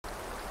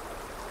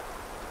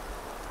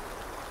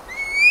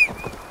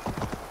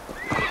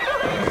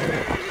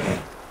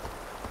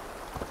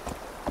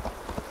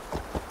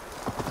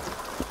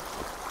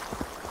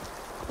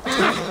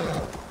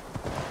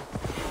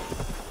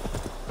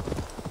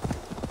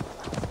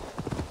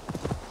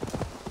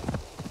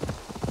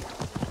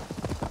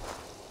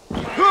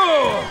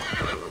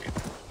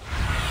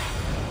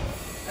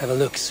Have a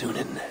look,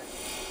 Sunan.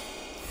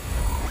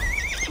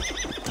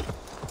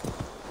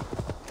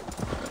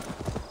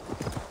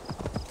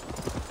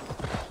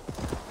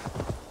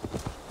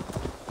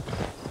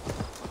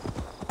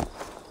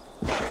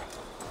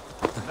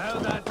 Smell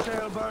that,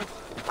 Sailbird?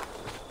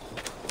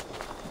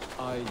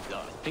 I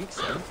think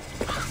so.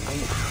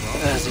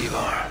 As you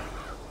are.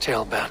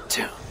 Tailbat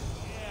too.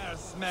 Air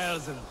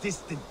smells of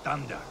distant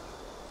thunder.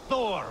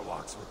 Thor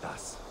walks with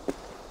us.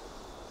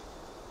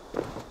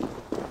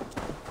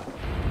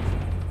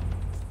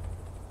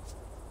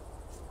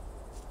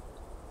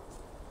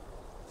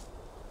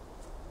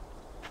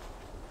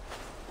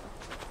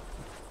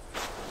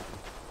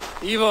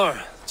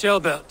 Ivar,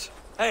 Tailbat.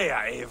 Hey,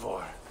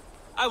 Eivor.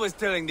 I was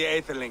telling the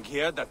Aetherling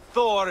here that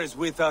Thor is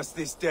with us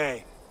this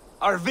day.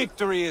 Our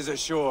victory is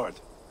assured.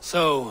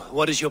 So,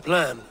 what is your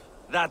plan?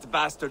 That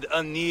bastard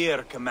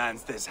Anir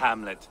commands this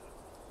hamlet.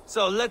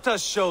 So let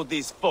us show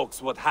these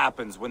folks what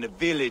happens when a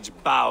village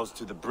bows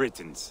to the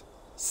Britons.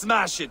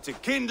 Smash it to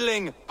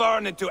kindling,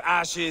 burn it to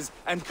ashes,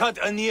 and cut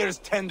Anir's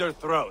tender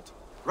throat.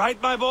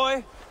 Right, my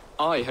boy?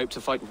 I hope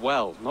to fight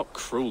well, not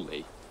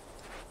cruelly.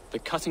 The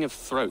cutting of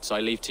throats I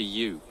leave to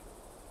you.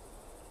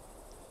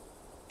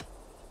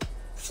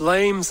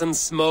 Flames and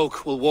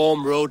smoke will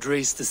warm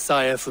Rodri's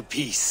desire for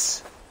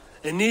peace.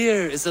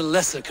 Anir is a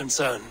lesser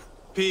concern.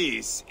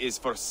 Peace is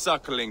for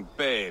suckling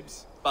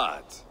babes,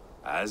 but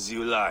as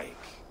you like.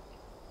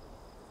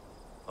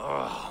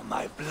 Oh,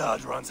 my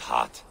blood runs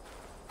hot.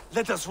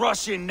 Let us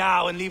rush in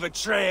now and leave a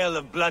trail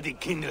of bloody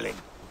kindling.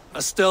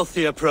 A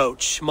stealthy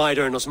approach might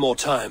earn us more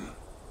time.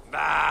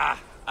 Ah,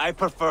 I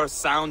prefer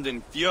sound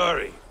and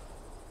fury.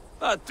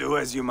 But do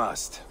as you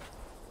must.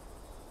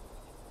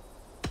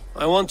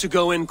 I want to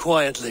go in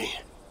quietly.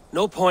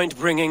 No point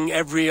bringing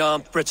every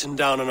armed Briton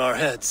down on our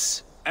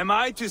heads. Am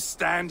I to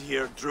stand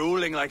here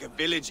drooling like a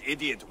village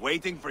idiot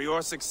waiting for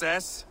your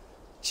success?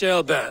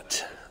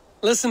 Tailbat,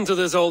 listen to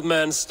this old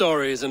man's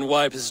stories and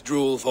wipe his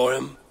drool for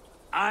him.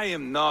 I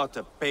am not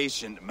a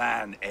patient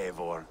man,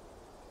 Eivor.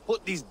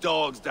 Put these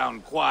dogs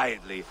down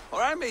quietly,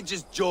 or I may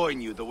just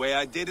join you the way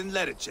I did in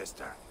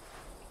Leicester.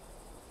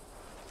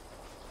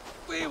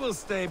 We will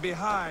stay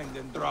behind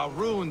and draw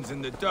runes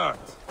in the dirt.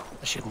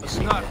 I shouldn't be It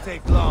seen will not there.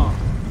 take long.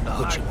 I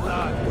hope My you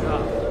blood is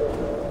up.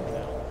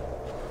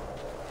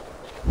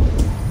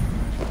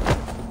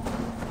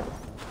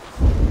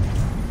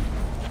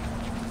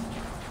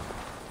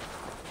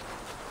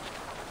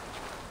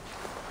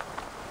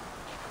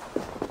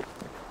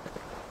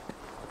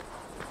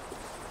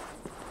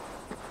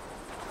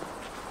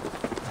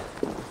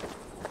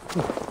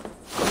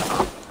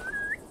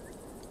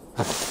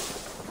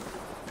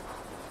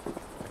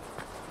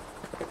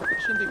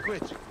 Shouldn't be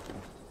quit.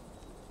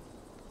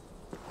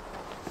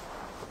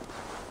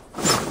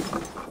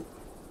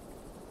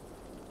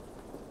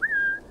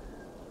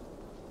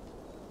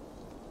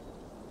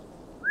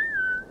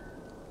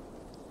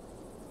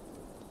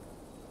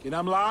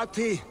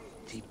 Ginamlati,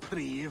 ti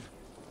prif.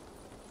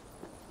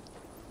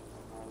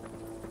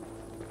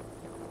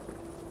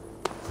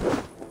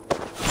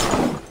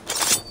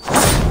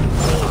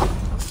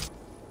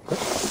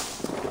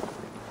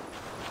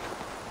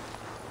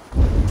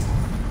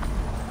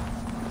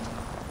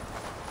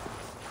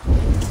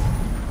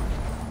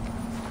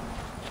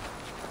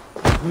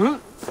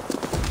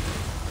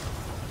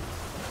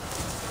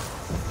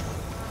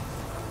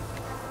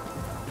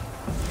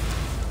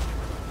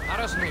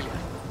 Aros Amelia.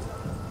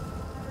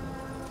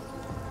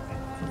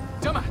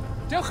 Dyma,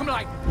 dewch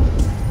ymlaen.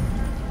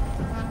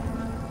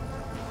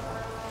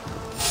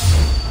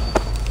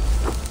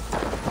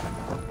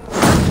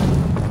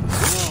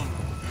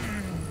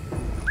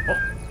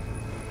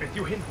 Beth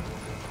yw hyn?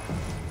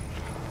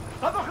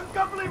 Byddwch yn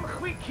gyflym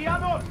chwici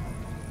anod!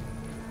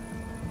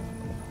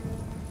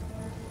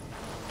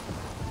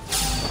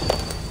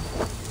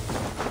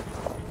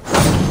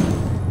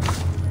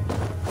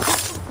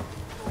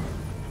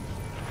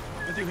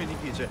 Beth yw hyn i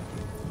gyd, te?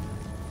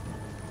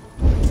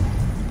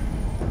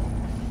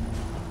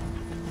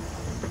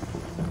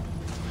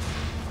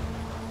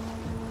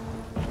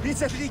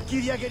 Beth ydych chi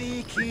gyddiau gen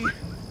i ci?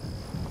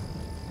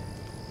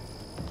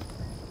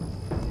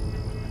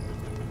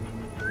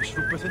 Oes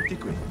rhywbeth yn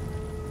digwydd?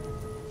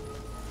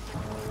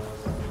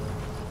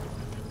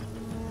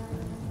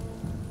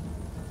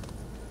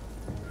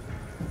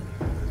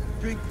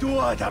 Dwi'n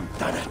dod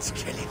amdanat,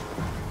 Celyn.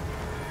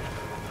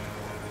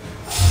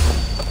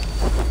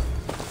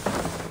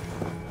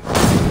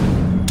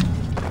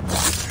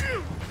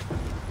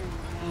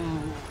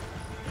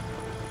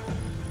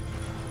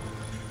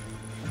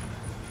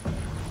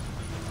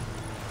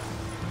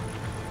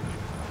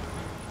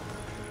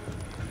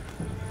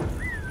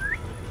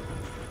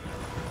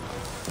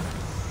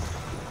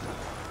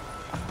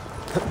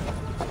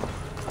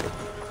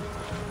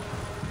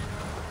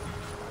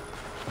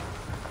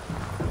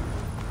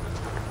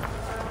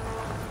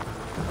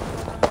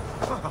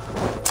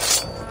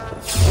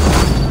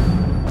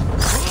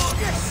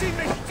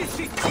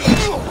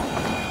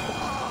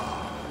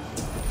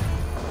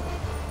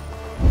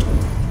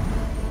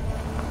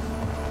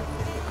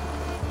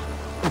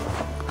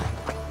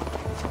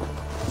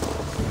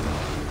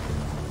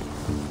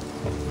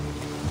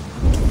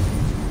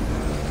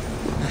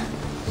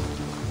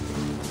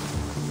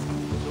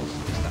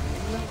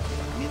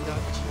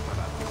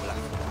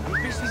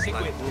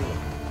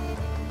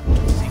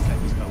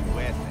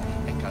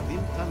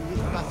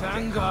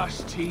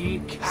 Tangas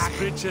ti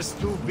Riches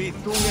to be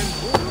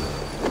thungen.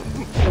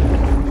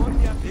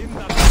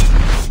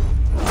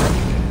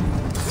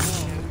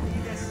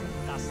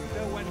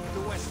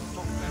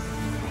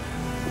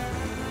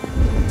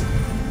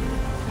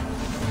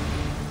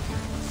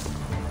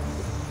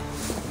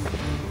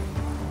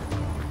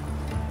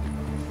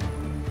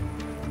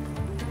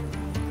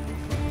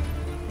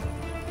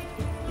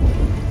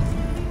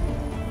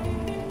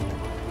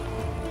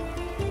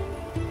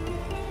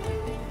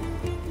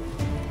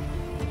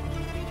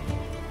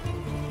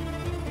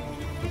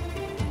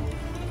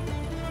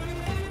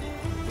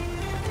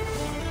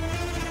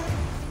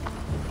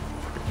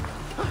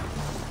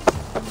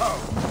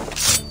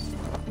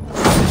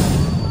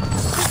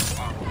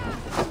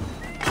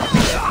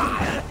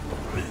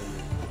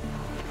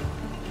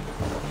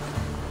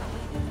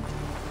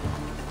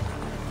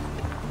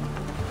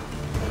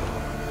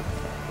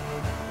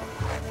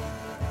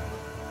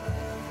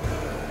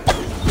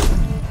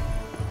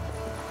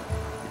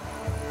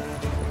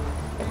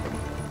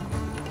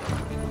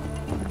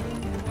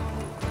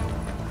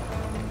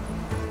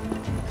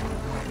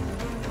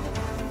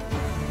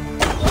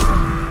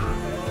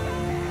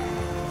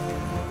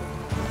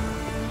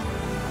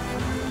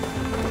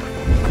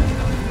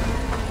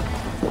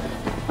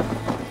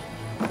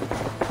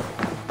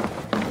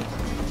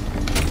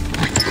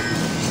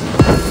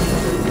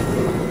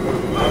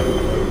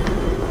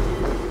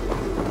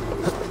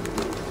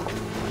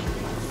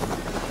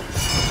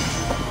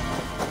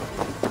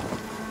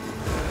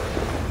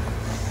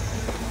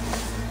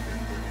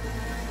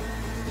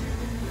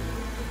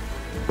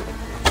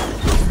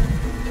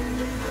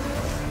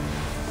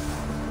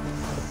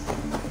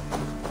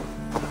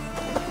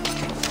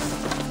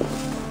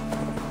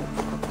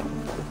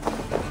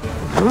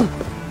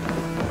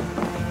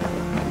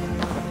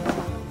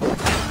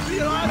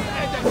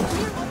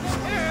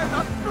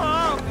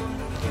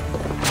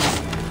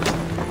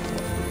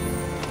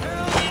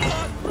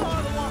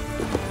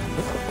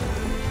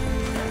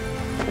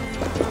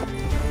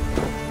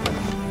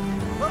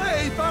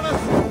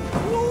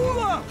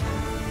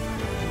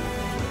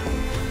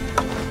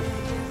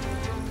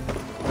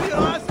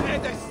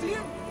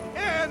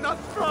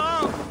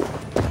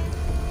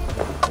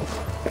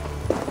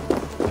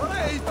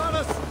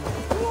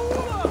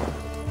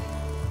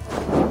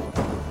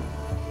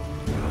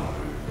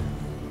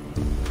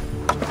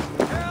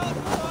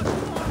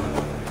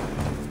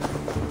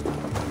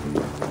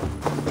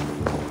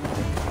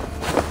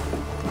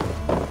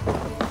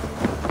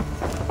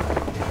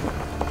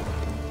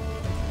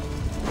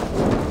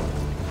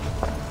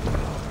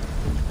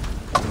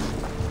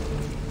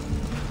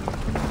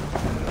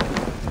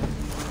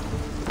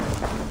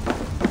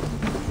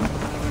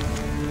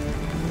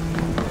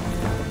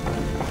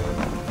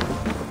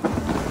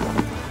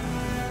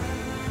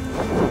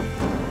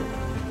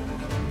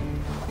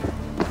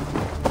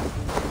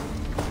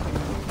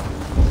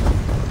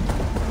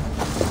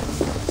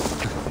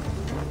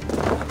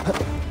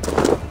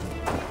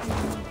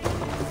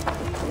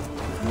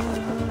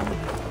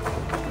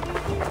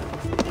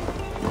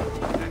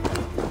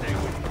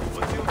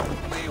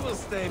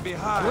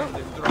 Behind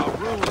and draw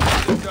rules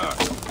in the dirt.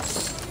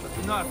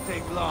 But do not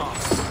take long.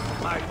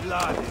 My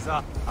blood is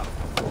up.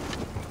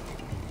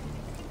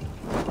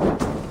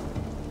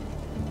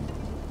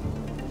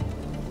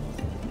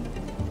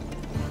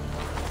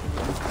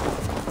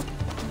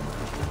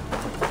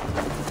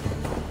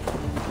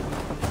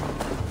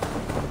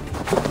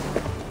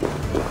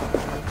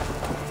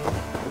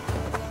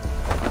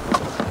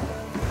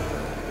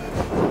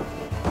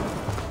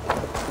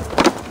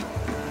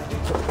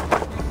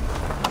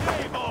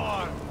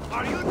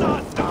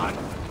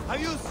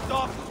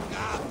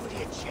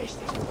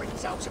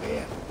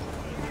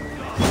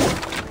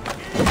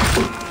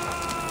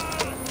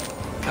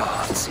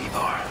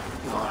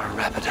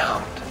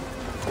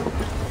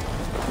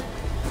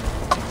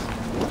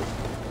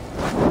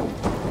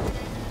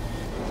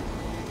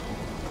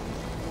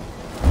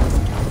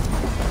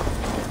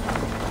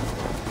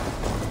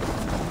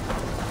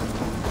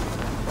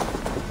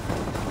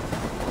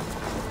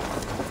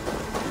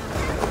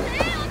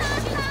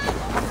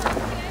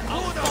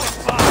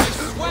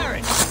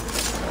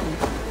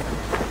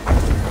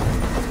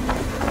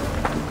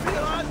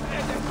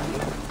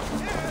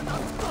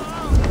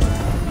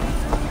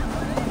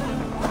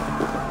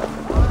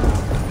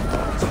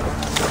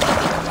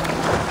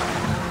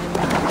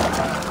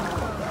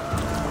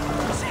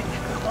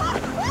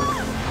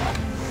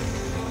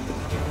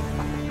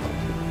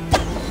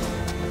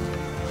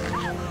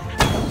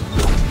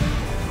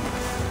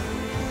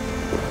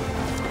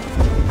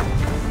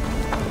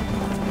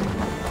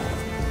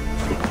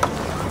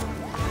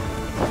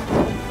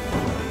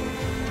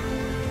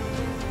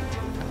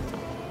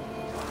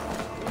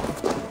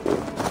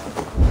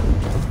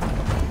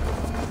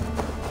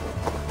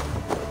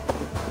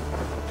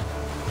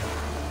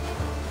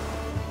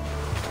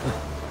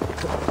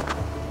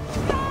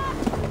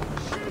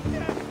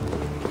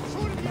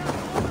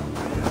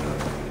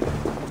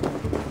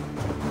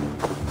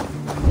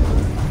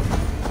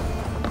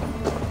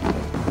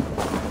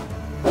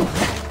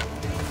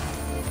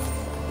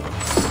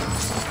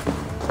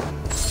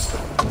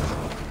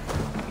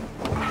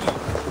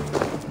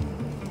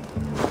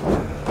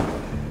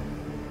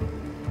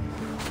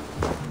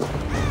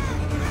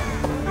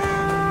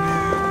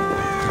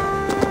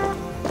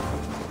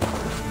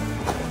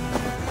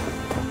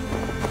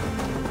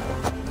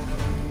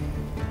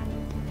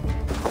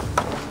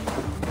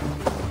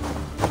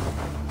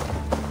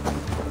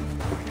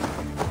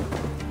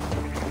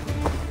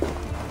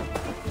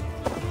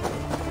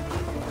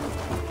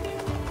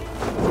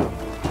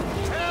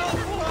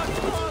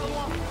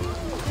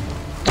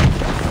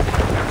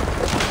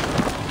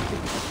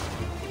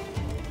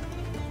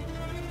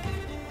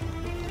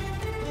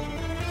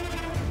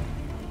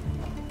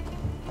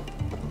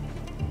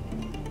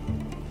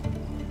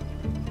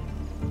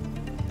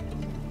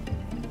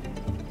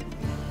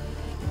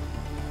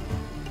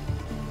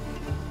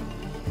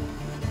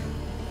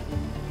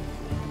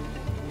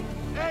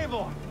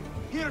 Eivor!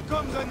 Here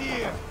comes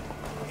Anir!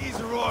 He's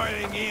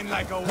roaring in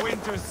like a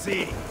winter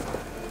sea!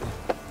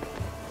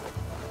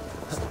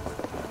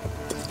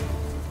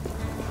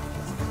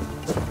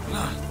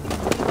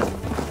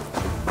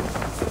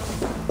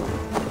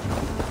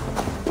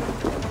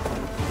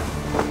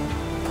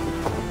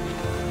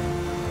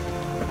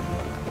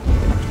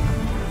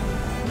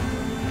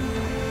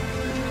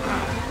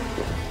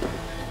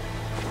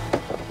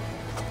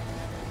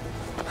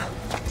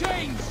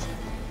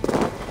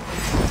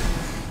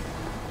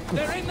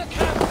 They're in the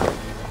camp!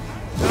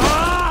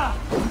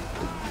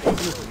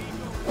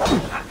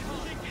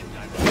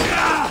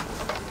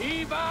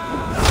 Eva!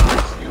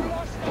 You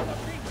lost on the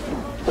feature.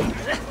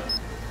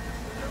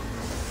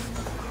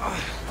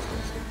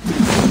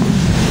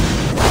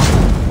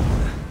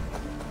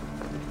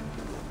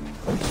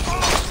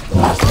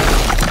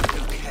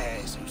 Who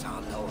cares who's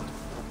our lord?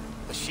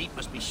 The sheep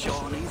must be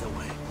shorn either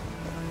way.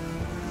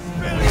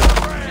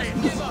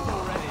 Give up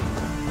already!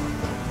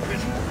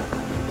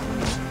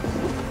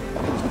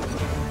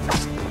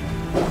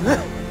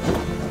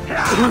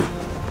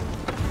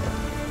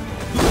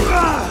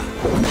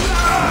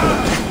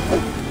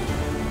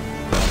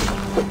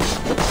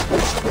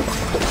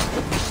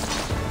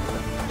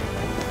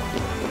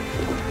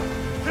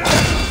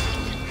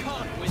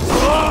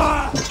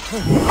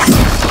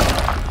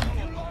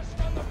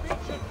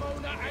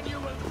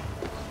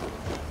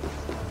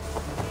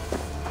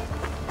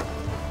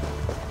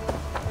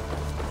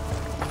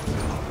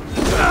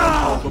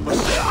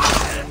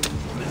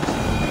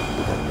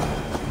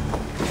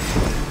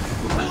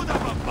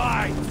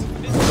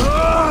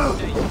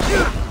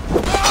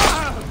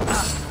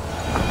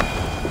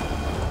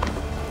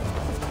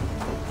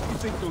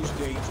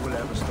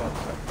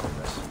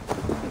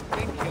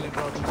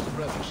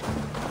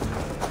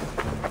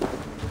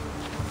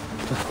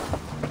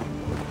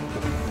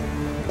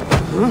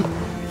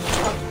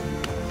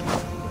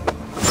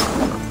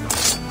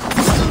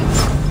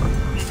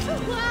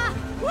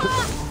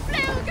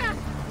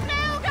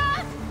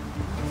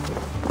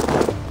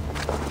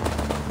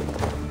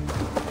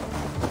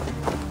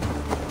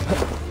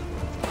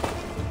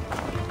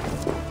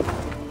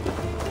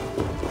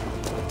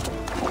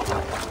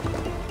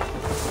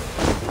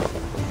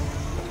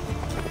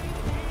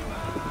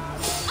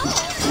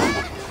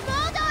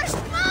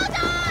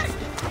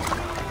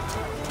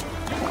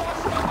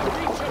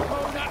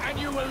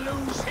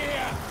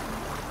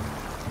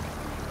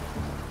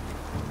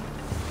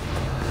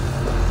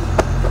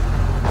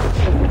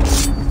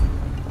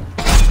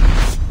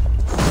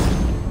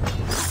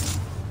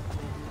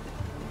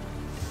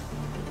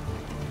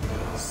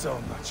 So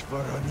much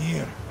for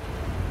Anir.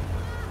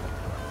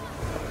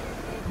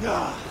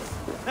 Ah,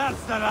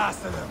 that's the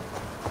last of them.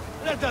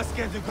 Let us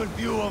get a good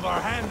view of our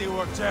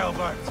handiwork,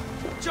 Jailbert.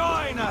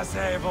 Join us,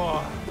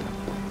 Eivor.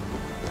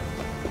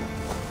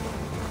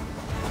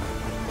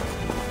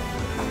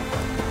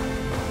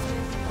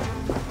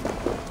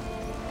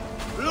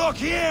 Look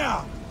here!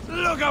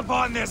 Look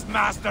upon this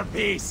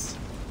masterpiece!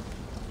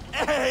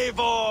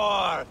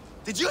 Eivor!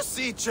 Did you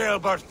see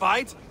Jailbert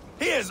fight?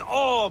 He is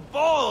all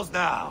balls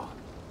now!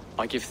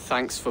 I give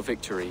thanks for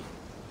victory,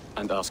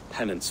 and ask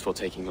penance for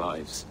taking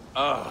lives.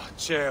 Ah,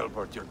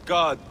 Jailbert, your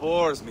god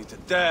bores me to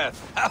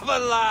death. Have a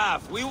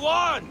laugh! We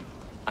won!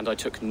 And I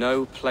took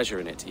no pleasure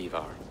in it,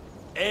 Ivar.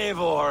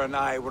 Eivor and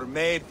I were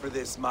made for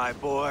this, my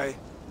boy.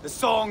 The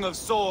song of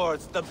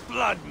swords, the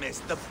blood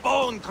mist, the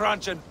bone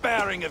crunch and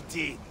baring of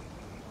teeth.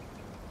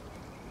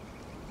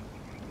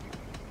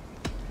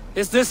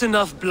 Is this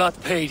enough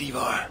blood paid,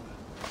 Ivar?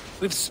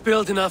 We've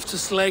spilled enough to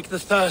slake the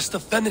thirst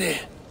of Fenrir.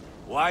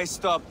 Why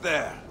stop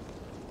there?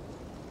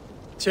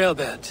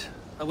 Jailbert,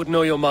 I would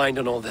know your mind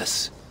on all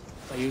this.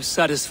 Are you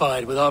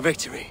satisfied with our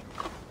victory?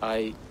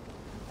 I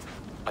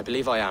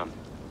believe I am.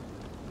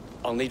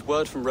 I'll need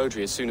word from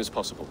Rodri as soon as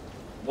possible.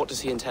 What does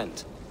he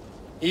intend?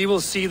 He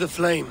will see the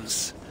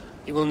flames.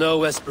 He will know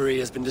Espery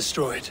has been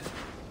destroyed.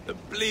 The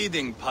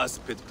bleeding pus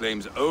pit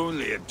claims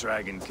only a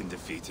dragon can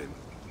defeat him.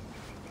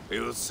 We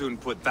will soon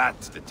put that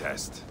to the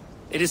test.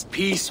 It is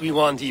peace we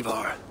want,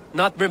 Ivar,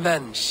 not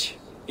revenge.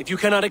 If you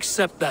cannot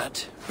accept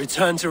that,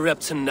 return to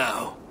Repton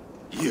now.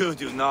 You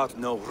do not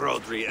know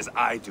Rodri as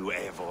I do,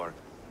 Eivor.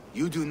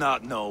 You do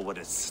not know what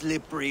a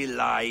slippery,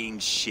 lying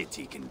shit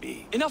he can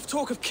be. Enough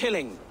talk of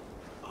killing!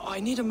 I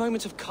need a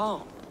moment of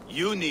calm.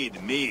 You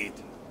need mead.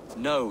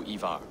 No,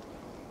 Ivar.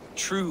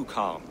 True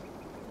calm.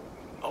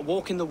 A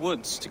walk in the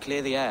woods to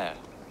clear the air.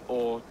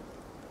 Or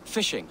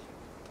fishing.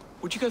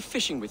 Would you go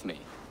fishing with me?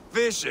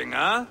 Fishing,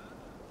 huh?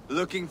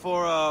 Looking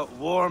for a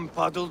warm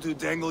puddle to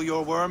dangle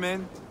your worm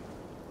in?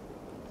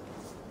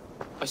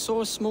 I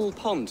saw a small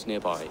pond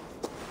nearby.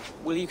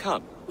 Will you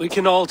come? We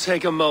can all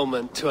take a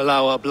moment to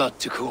allow our blood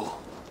to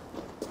cool.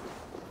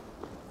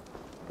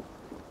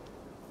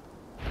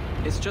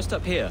 It's just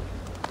up here.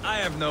 I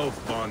have no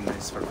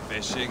fondness for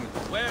fishing.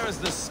 Where is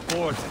the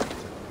sport in it?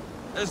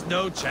 There's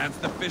no chance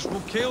the fish will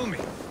kill me.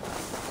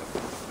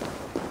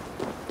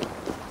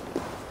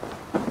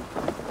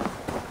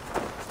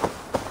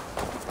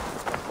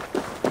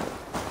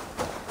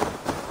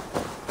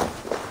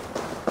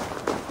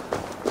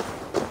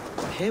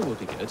 here will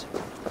be good.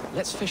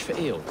 Let's fish for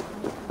eel.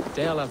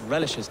 Dale have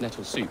relishes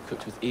nettle soup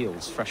cooked with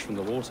eels fresh from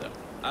the water.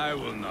 I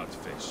will not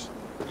fish.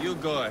 You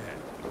go ahead.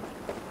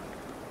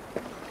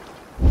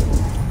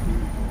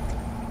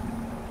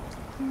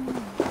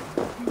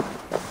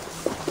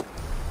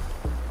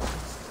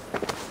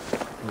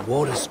 The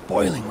water's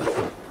boiling with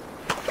them.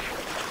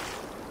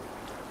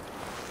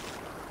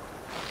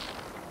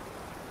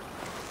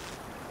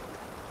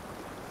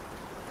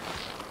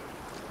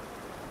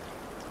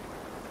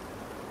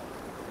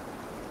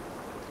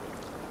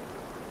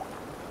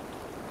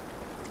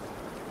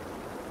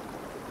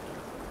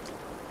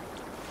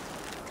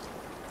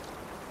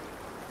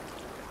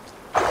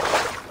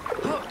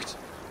 Hooked!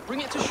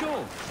 Bring it to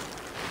shore.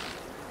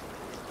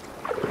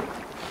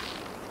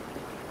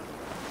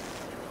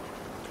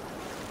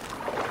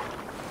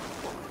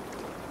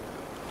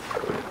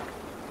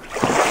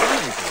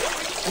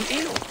 An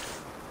eel!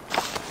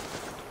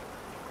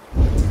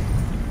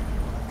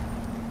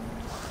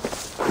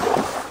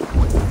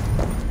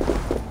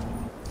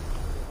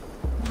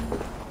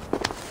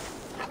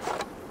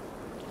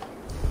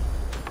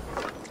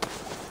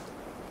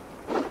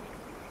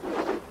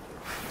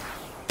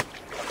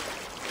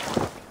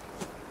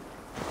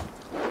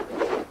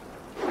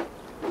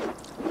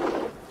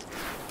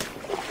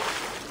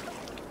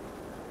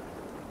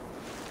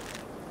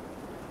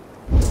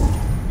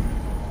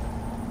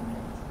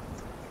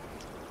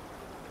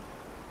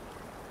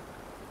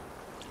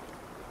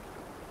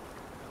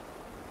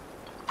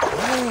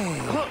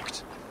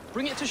 Hooked!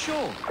 Bring it to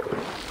shore.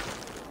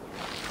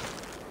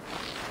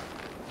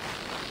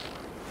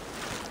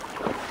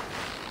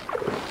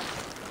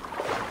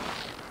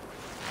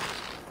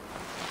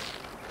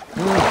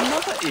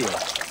 Another eel.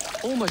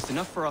 Almost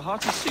enough for a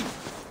hearty soup.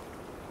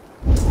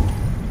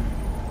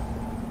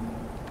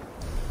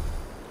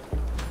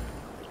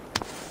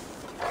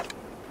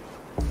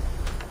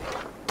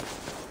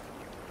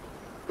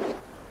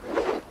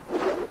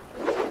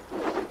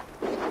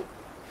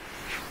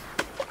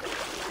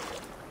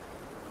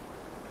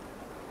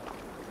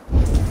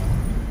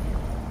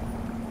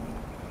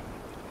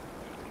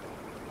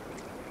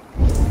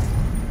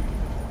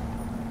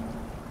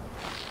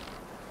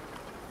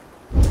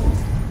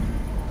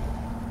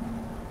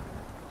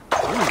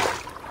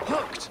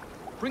 Hooked!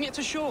 Bring it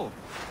to shore.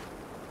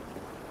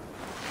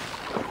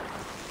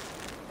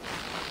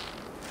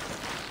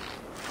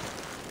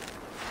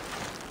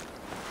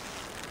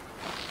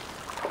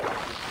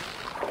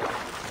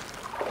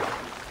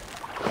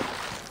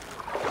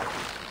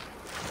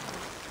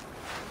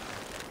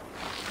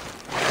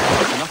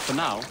 Enough for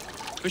now.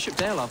 Bishop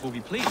Dalelove will be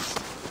pleased.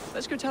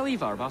 Let's go tell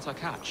Ivar about our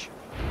catch.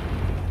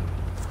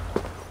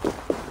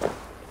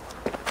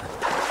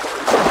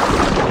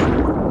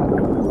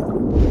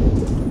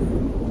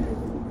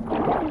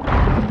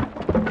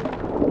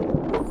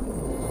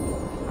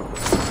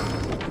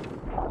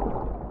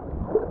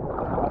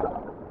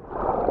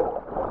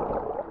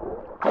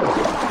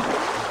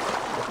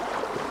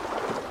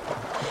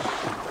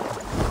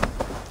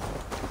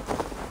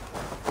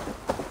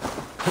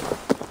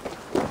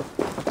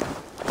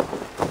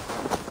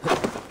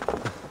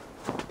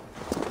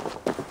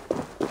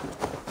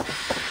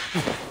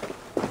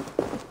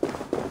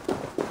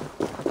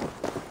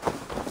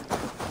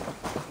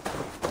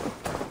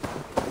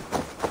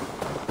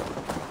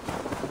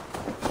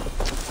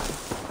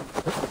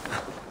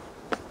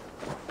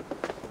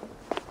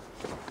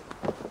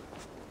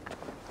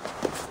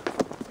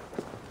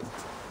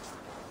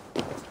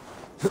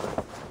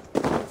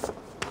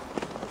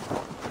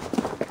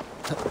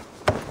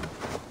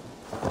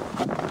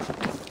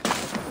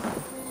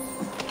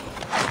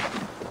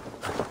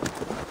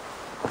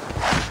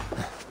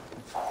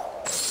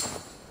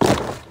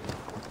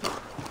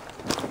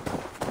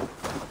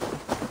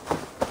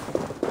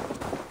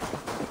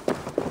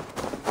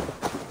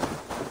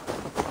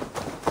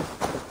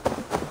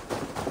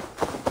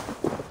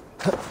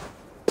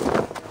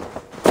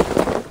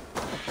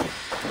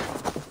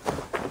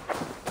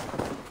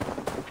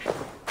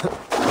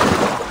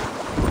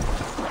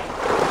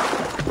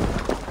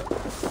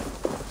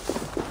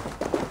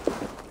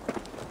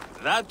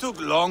 That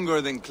took longer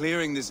than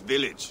clearing this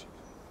village.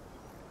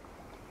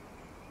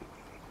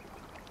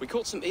 We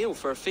caught some eel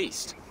for a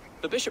feast.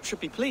 The bishop should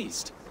be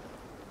pleased.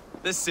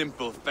 The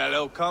simple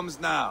fellow comes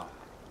now.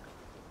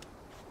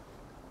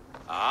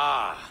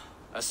 Ah,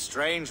 a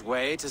strange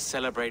way to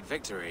celebrate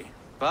victory.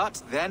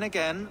 But then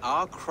again,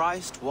 our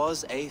Christ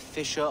was a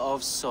fisher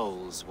of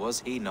souls, was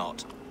he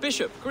not?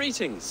 Bishop,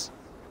 greetings.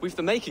 We've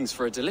the makings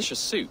for a delicious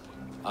soup.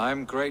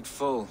 I'm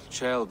grateful,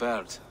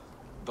 Ceolbert,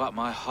 but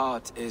my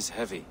heart is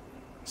heavy.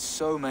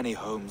 So many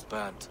homes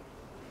burnt.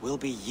 We'll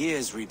be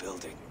years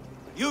rebuilding.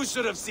 You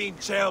should have seen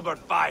Ceolbert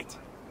fight.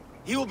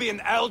 He will be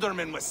an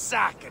alderman with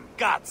sack and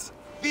guts,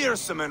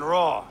 fearsome and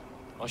raw.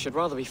 I should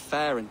rather be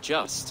fair and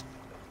just,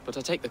 but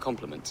I take the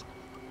compliment.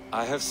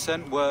 I have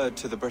sent word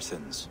to the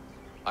Britons.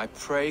 I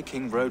pray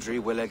King Rodri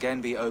will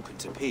again be open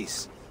to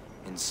peace,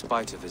 in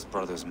spite of his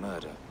brother's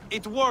murder.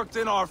 It worked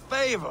in our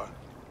favor.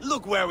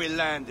 Look where we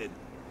landed.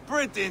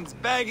 Britons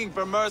begging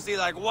for mercy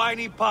like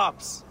whiny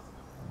pups.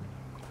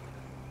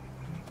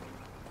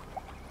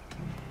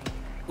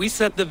 We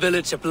set the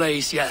village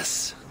ablaze,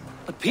 yes.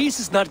 But peace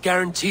is not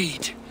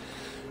guaranteed.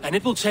 And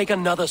it will take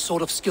another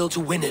sort of skill to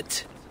win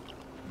it.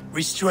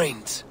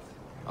 Restraint.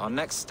 Our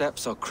next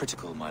steps are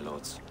critical, my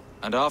lords.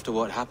 And after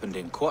what happened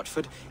in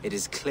Quatford, it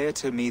is clear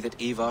to me that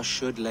Ivar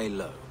should lay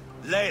low.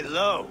 Lay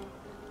low?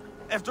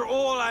 After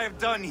all I have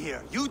done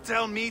here, you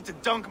tell me to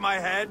dunk my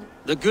head?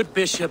 The good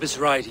bishop is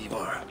right,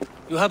 Ivar.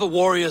 You have a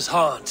warrior's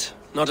heart,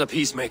 not a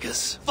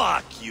peacemaker's.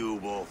 Fuck you,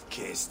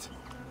 Wolf-Kissed.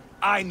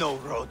 I know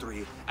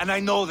Rodri, and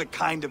I know the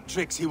kind of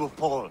tricks he will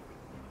pull.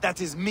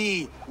 That is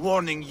me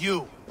warning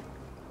you.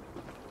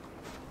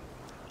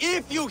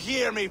 If you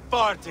hear me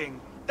farting,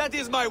 that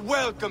is my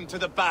welcome to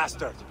the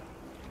bastard.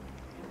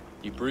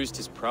 You bruised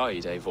his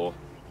pride, Eivor.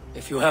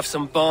 If you have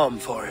some balm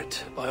for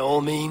it, by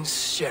all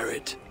means, share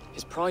it.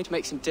 His pride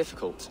makes him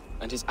difficult,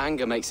 and his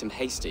anger makes him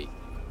hasty.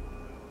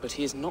 But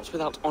he is not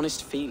without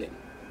honest feeling.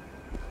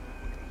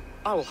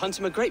 I will hunt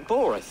him a great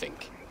boar, I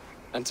think.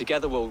 And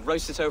together we'll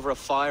roast it over a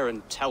fire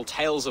and tell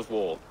tales of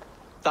war.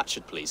 That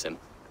should please him.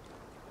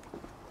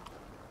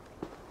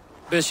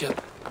 Bishop,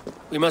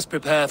 we must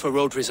prepare for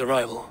Rodri's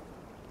arrival.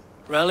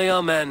 Rally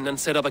our men and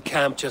set up a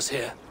camp just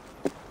here.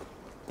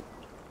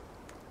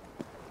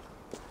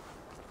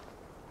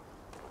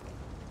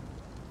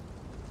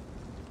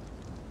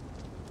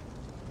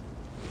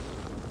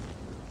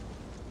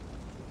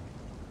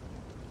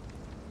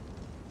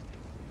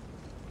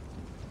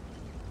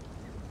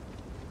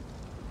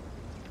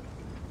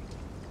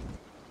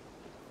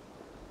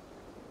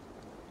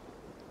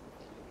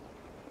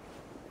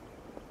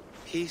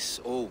 Peace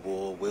or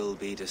war will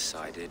be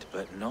decided,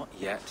 but not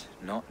yet,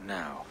 not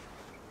now.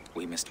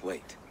 We must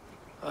wait.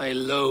 I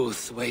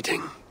loathe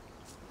waiting.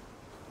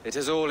 It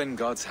is all in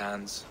God's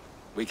hands.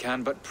 We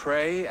can but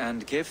pray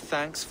and give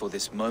thanks for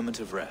this moment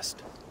of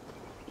rest.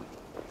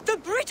 The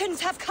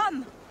Britons have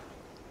come!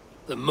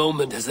 The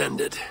moment has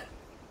ended.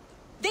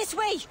 This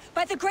way,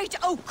 by the Great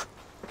Oak!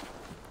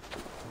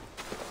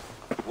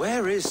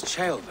 Where is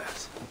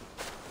Ceolbert?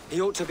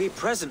 He ought to be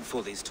present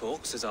for these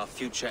talks as our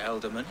future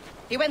elderman.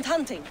 He went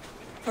hunting.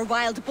 For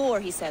wild boar,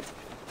 he said.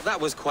 That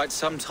was quite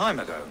some time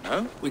ago,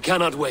 no? We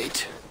cannot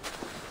wait.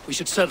 We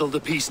should settle the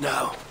peace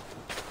now.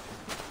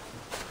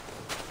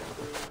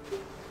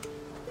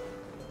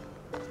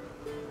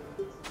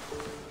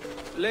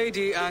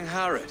 Lady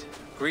Angharad,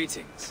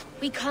 greetings.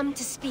 We come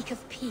to speak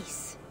of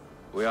peace.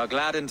 We are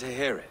gladdened to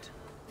hear it.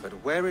 But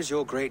where is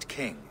your great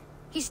king?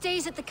 He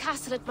stays at the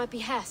castle at my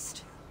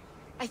behest.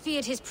 I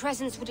feared his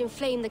presence would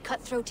inflame the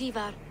cutthroat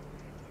Ivar.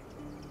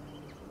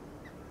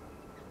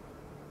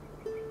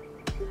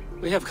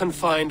 We have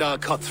confined our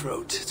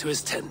cutthroat to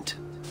his tent.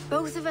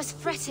 Both of us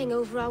fretting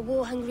over our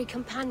war-hungry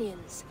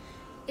companions.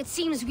 It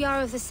seems we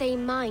are of the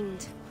same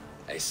mind.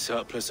 A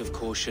surplus of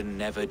caution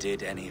never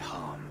did any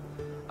harm.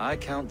 I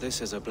count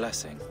this as a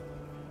blessing.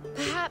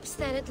 Perhaps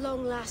then at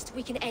long last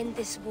we can end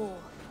this war.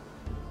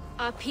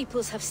 Our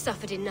peoples have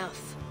suffered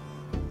enough.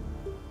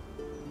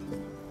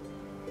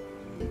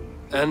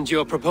 And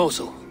your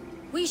proposal?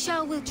 We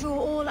shall withdraw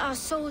all our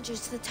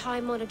soldiers to the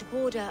time-honored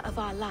border of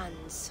our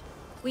lands.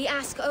 We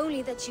ask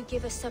only that you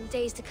give us some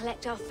days to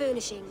collect our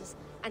furnishings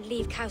and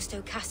leave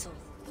Causto Castle.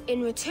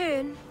 In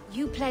return,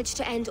 you pledge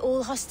to end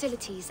all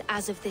hostilities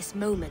as of this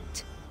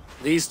moment.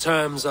 These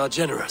terms are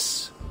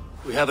generous.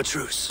 We have a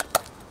truce.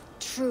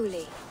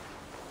 Truly.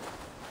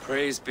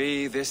 Praise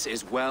be, this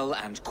is well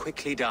and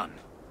quickly done.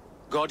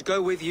 God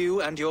go with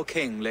you and your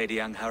king, Lady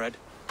Angharad.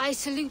 I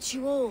salute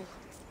you all.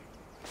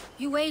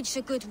 You waged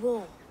a good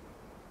war.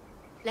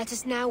 Let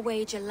us now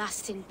wage a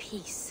lasting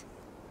peace.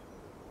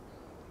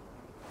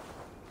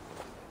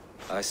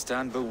 I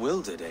stand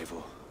bewildered,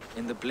 Eivor.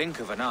 In the blink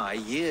of an eye,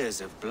 years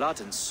of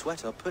blood and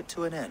sweat are put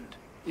to an end.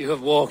 You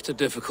have walked a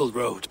difficult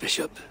road,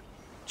 Bishop.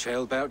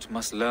 Ceolbert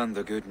must learn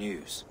the good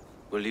news.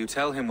 Will you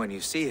tell him when you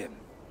see him?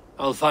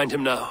 I'll find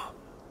him now.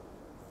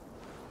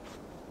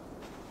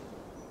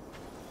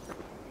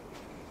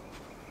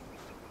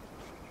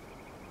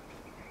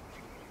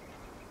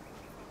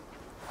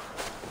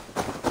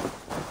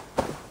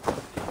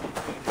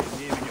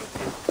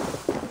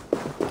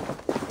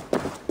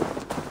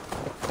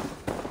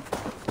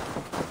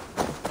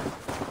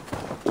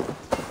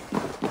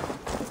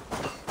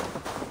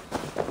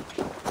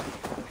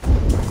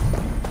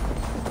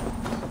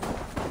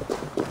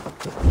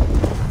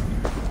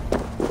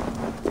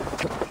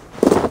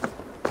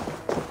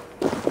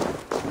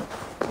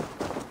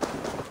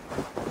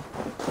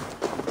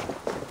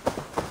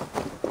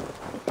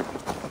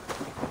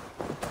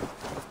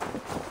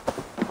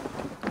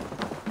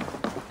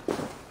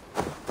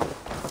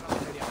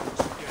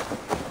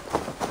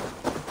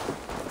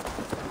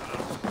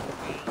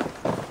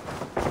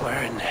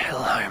 Where in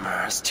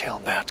Hellheimer has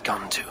Ceolbert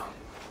gone to?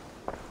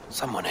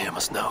 Someone here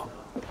must know.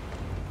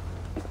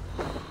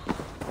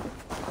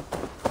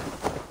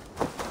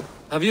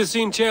 Have you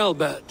seen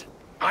Ceolbert?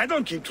 I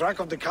don't keep track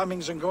of the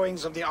comings and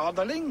goings of the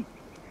Arderling.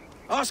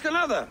 Ask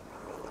another.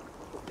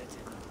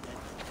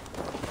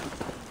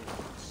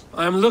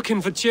 I'm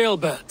looking for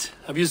Ceolbert.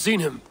 Have you seen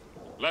him?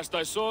 Last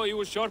I saw, he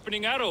was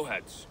sharpening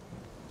arrowheads.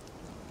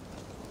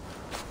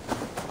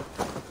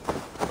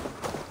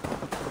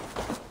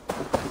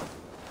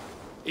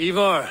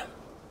 Ivar,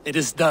 it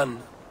is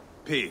done.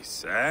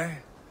 Peace, eh?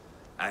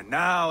 And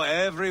now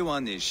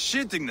everyone is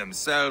shitting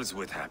themselves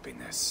with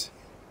happiness.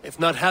 If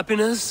not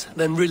happiness,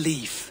 then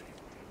relief.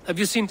 Have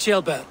you seen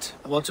Chelbat?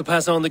 I want to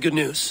pass on the good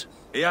news.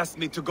 He asked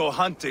me to go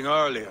hunting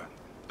earlier,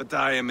 but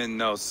I am in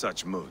no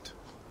such mood.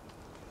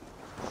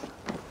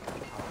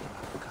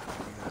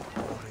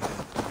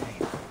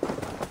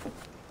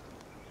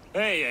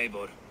 Hey,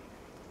 Eivor.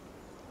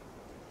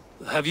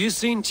 Have you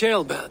seen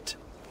Chelbat?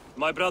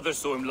 My brother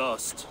saw him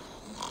last.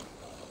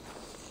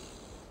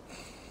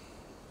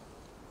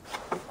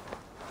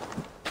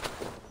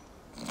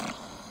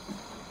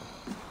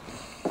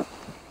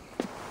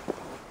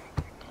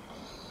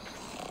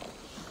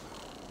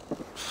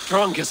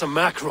 Drunk as a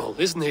mackerel,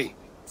 isn't he?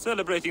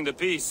 Celebrating the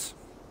peace.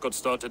 Got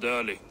started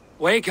early.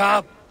 Wake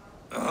up!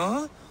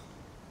 Huh?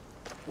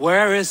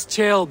 Where is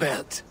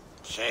Chelbat?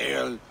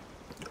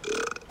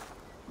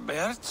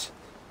 Bert?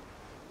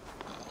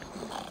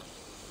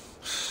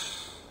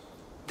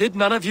 Did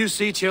none of you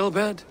see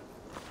Chelbat?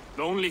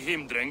 Only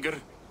him, Drenger.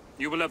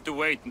 You will have to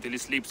wait until he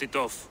sleeps it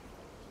off.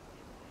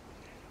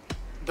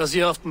 Does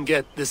he often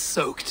get this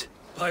soaked?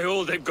 By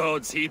all the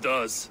gods, he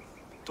does.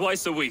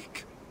 Twice a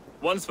week.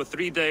 Once for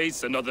 3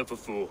 days, another for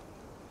 4.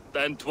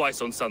 Then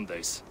twice on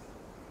Sundays.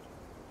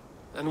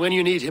 And when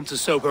you need him to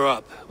sober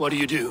up, what do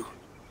you do?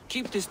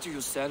 Keep this to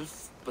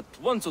yourself, but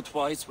once or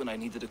twice when I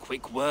needed a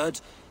quick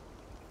word,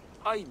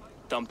 I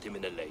dumped him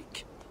in a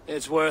lake.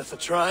 It's worth a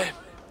try.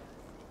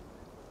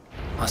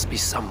 Must be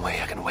some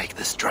way I can wake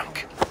this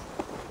drunk.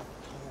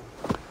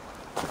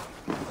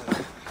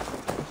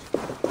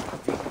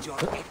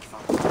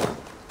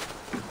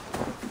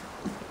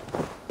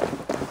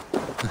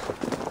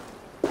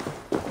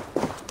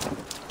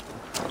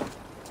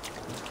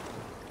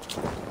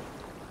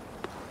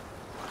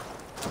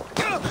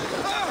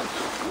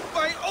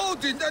 By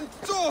Odin and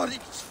Thor,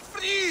 it's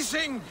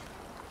freezing!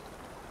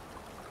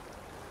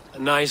 A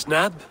nice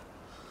nap?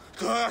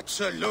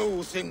 That's a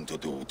low thing to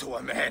do to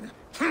a man.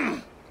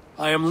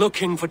 I am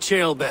looking for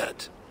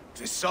Chelbat.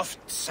 The soft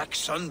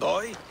Saxon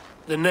boy?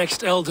 The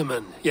next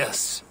Elderman,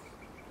 yes.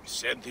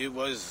 Said he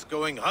was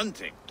going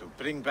hunting to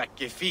bring back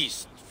a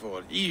feast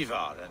for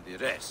Ivar and the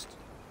rest.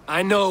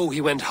 I know he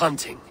went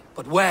hunting,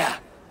 but where?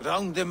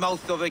 Round the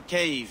mouth of a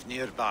cave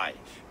nearby.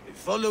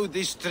 Follow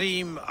the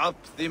stream up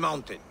the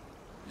mountain.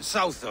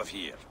 South of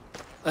here.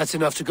 That's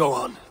enough to go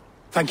on.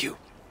 Thank you.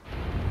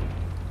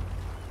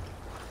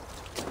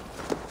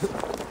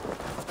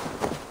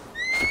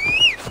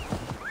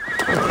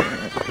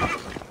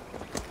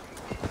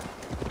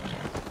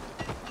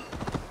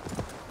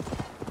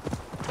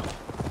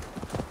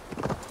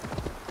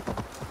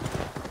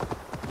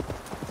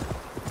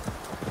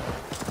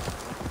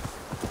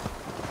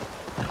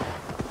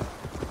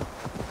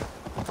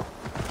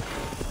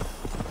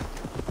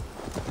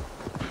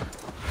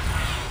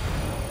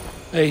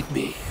 Aid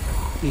me.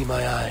 Be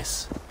my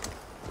eyes.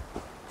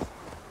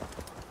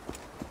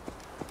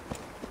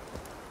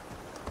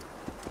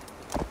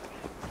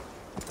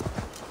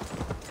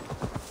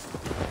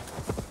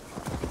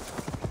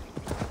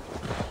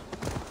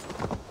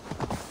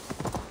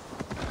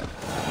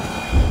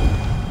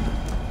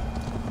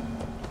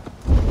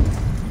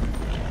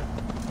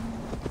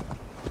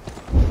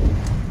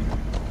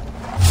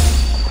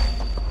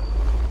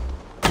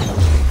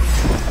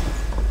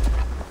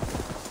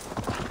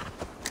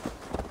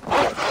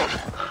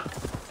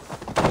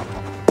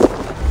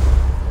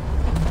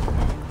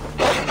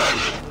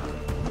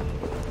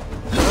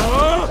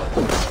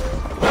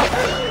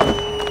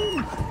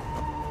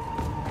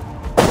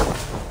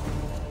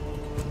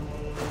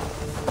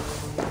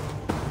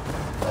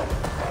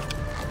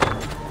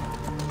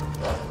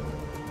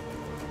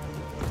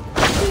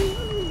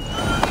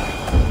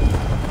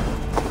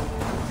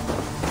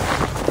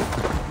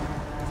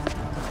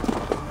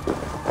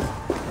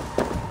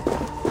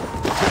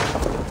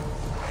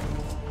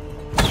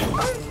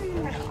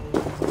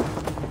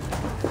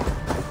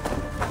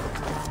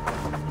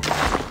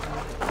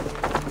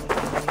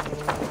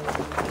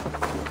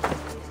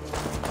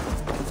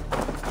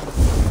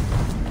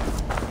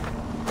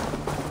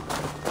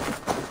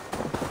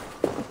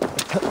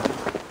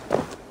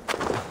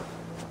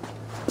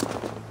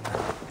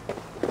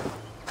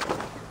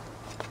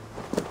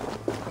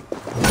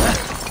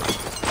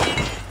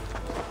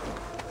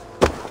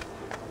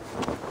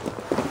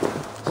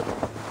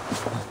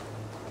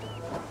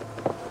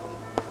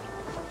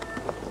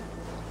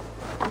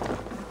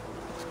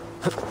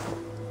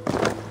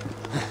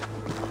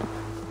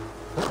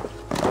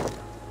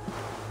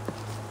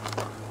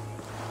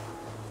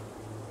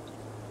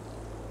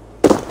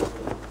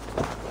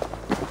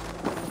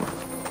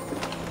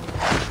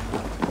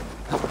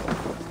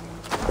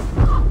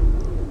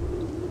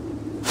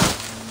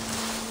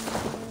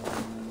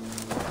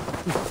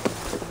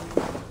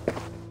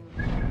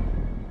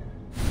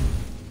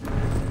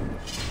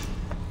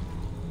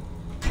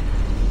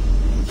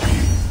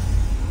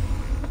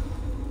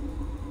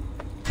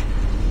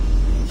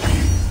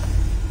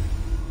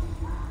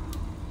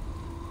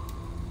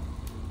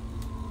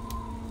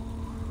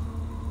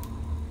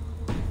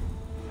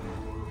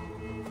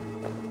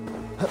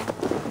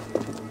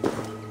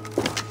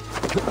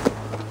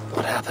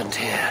 happened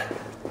here?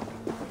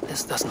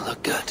 This doesn't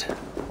look good.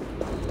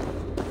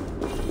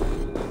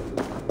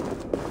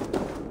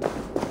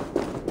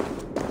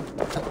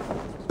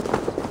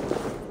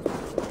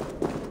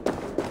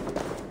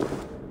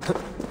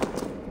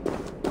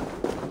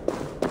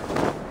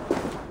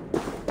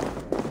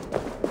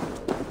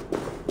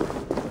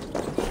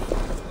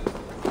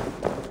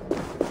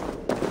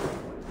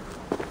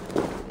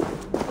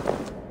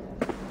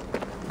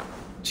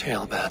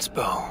 Jailbird's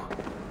bow.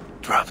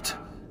 Dropped.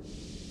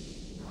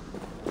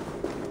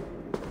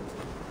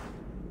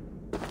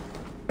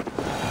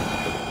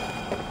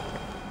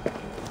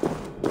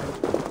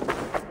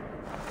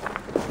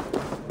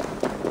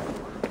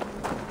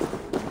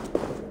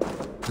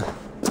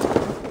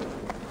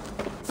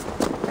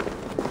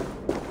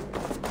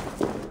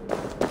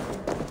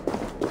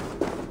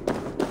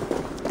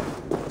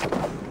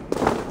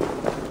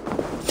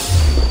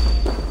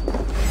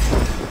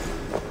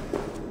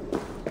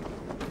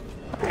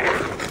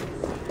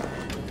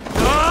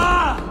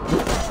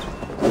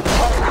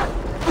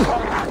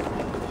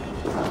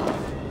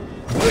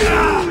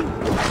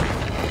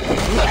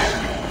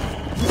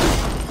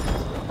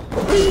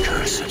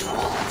 Cursed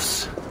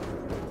wolves.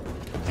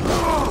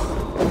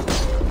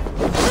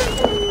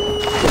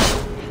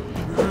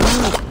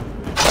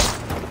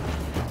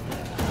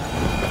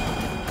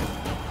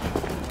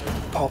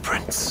 Paw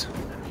prints.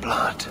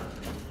 Blood.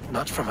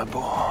 Not from a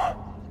boar.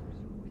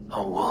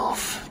 A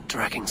wolf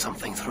dragging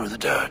something through the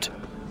dirt.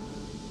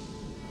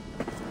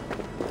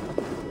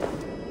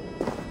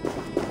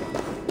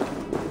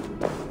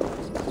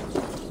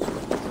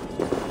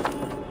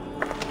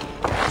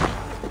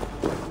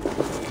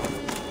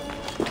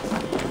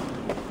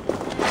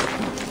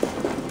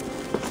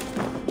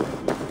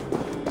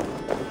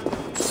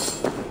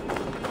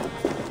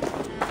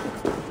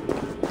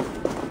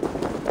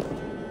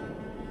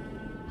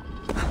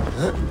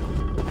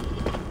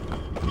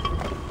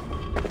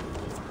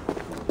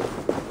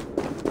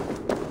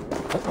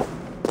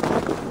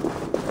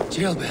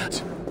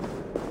 Jailbird.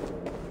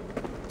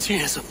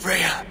 Tears of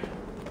Freya.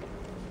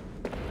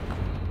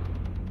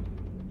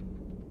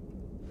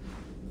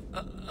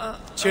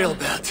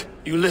 Jailbird,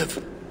 you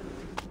live.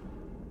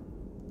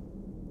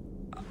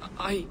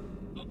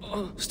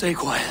 Stay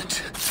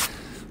quiet.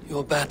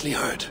 You're badly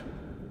hurt.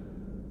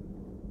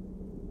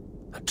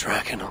 A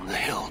dragon on the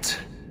hilt.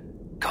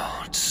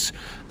 Gods,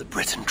 the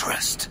Briton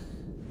crest.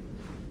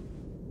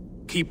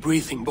 Keep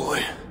breathing,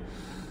 boy.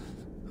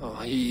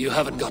 Oh, you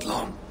haven't got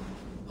long.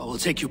 I will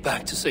take you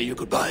back to say your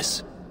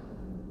goodbyes.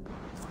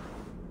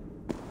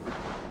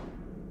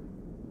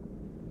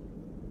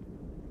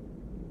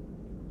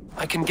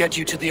 I can get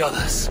you to the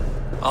others.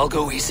 I'll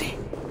go easy.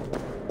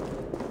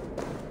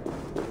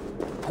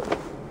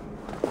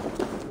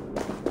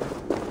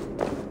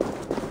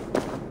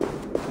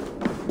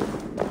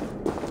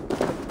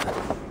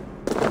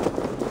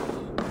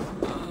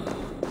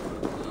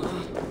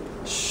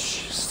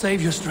 Shh,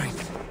 save your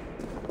strength.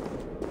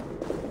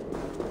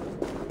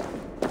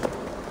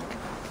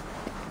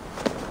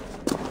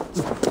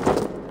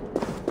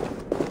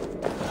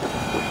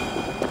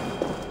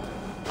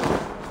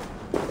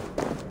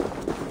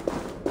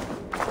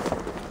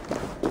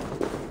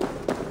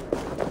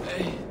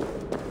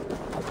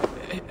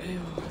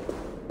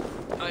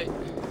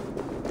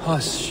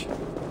 Hush.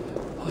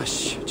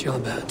 Hush,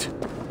 Jailbird.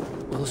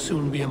 We'll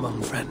soon be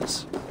among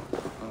friends.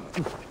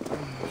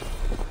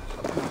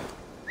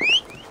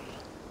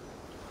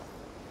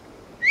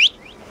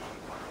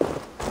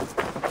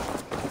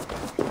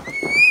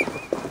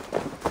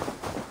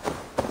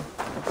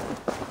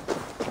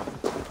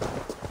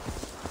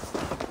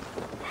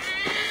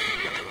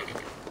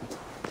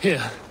 Here.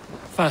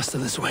 Faster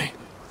this way.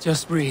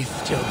 Just breathe,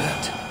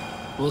 Jailbird.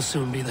 We'll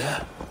soon be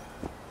there.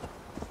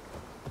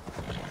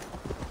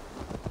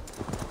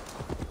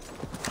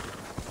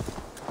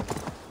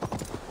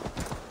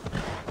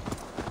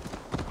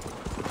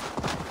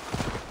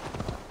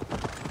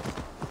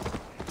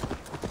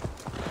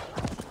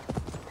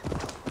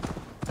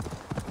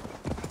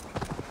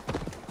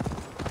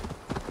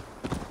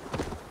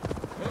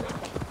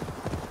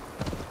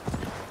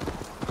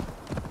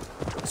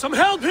 Some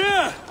help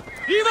here!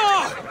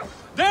 Ivar!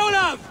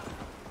 Deolav!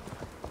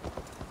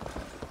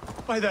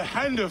 By the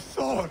hand of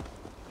Thor!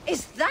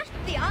 Is that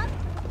the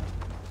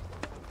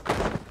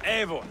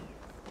Eivor,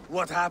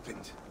 what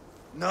happened?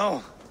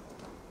 No.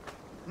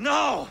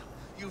 No!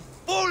 You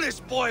foolish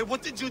boy,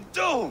 what did you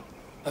do?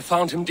 I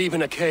found him deep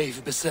in a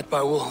cave, beset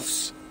by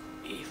wolves.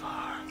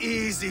 Ivar.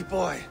 Easy,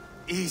 boy.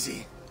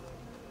 Easy.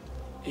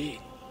 Ivar.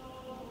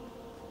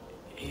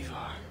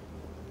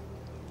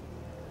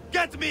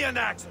 Get me an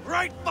axe,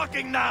 right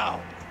fucking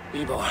now!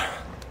 Ivar.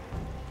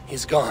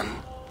 He's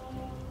gone.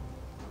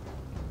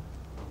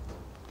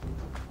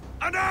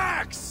 An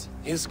axe!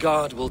 His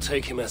god will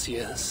take him as he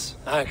is,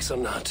 axe or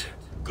not.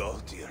 Go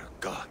to your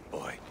god,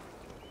 boy.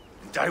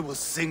 And I will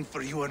sing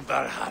for you in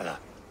Valhalla.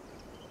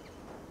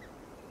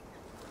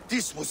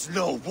 This was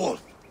no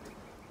wolf.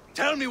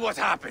 Tell me what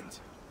happened.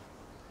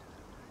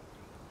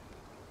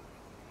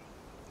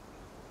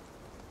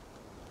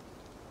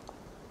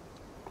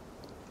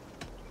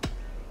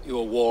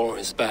 Your war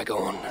is back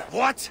on.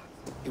 What?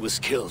 He was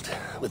killed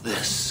with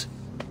this.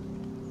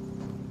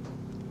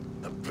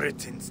 The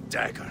Britain's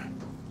dagger.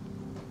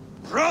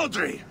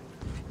 Rodri!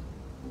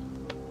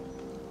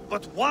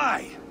 But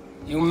why?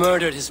 You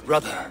murdered his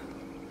brother.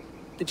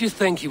 Did you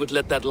think he would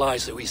let that lie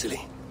so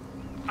easily?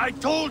 I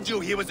told you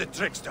he was a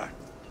trickster.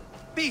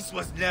 Peace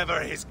was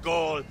never his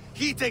goal.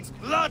 He takes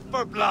blood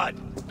for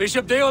blood.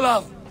 Bishop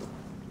Deolav!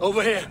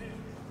 Over here.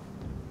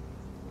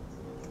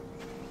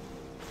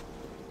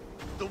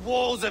 The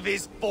walls of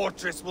his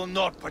fortress will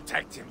not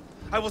protect him.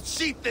 I will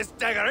sheath this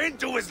dagger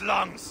into his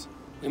lungs.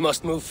 We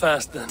must move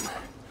fast then.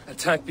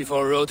 Attack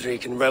before Rodri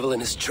can revel in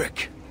his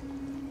trick.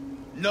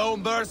 No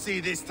mercy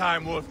this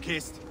time,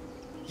 Wolf-Kissed.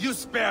 You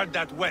spared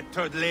that wet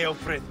turd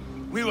Leofrith.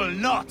 We will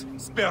not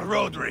spare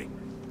Rodri.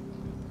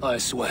 I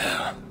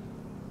swear.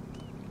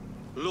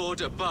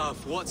 Lord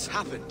above, what's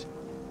happened?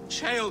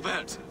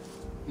 Ceolbert!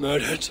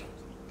 Murdered.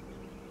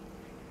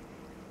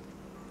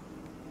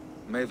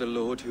 May the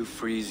Lord who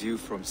frees you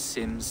from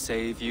sin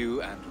save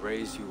you and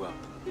raise you up.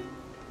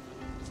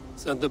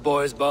 Sent the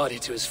boy's body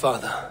to his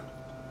father.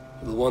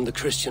 He will want the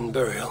Christian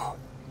burial.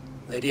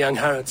 Lady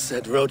Angharad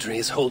said Rodri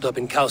is holed up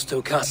in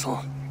Kausto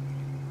Castle.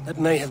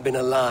 That may have been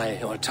a lie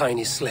or a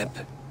tiny slip.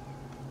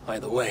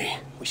 Either way,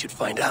 we should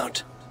find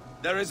out.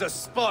 There is a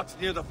spot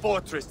near the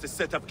fortress to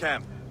set up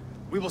camp.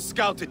 We will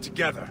scout it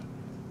together.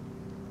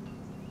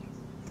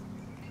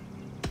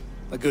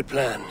 A good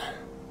plan.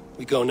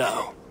 We go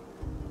now.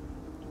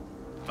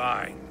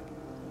 Fine.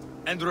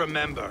 And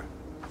remember,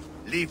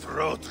 leave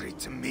Rodri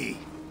to me.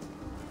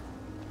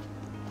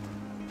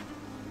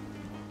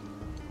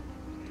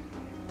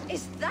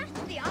 Is that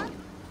the answer?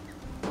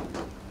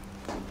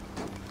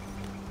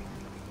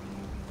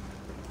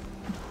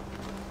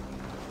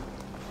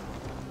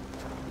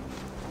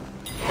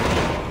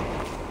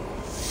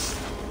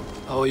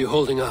 How are you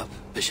holding up,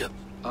 Bishop?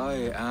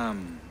 I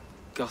am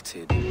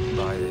gutted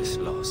by this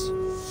loss.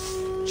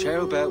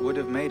 Ceolbert would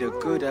have made a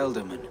good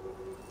ealdorman.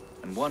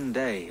 And one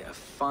day, a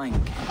fine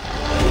king.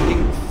 A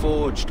king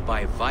forged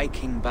by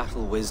Viking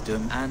battle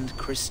wisdom and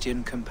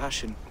Christian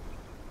compassion.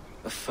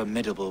 A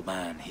formidable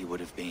man he would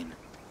have been.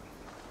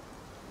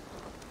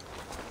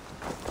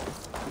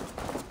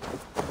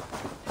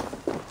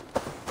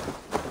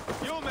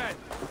 You men,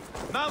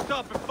 mount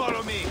up and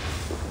follow me.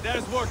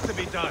 There's work to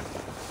be done.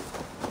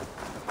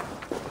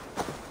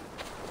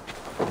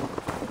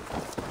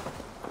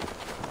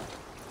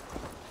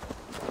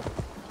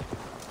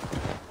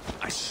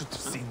 I should have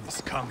seen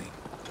this coming.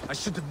 I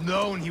should have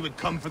known he would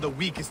come for the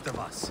weakest of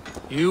us.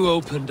 You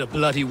opened a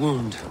bloody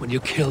wound when you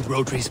killed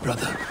Rodri's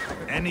brother.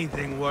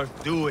 Anything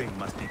worth doing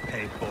must be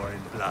paid for in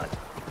blood.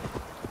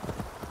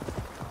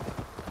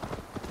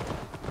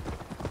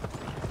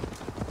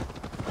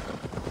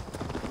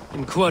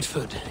 In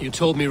Quatford, you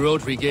told me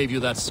Rodri gave you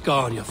that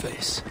scar on your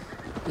face.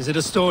 Is it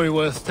a story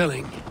worth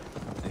telling?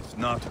 If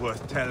not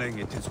worth telling,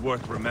 it is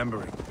worth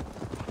remembering.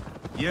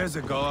 Years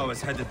ago, I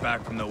was headed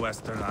back from the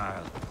Western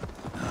Isle.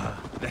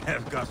 They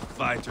have got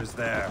fighters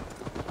there.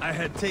 I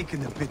had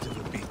taken a bit of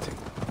a beating.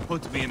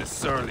 Put me in a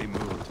surly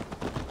mood.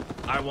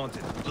 I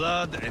wanted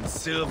blood and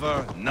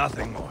silver,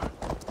 nothing more.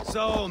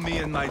 So, me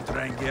and my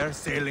Drengir,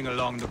 sailing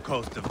along the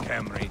coast of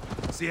Kemri,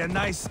 see a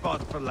nice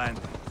spot for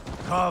landing,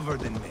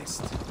 covered in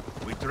mist.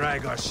 We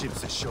drag our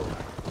ships ashore.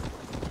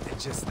 And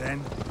just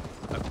then,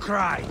 a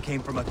cry came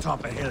from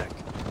atop a hillock.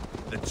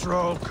 The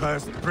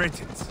troll-cursed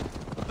Britons.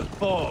 The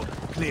fog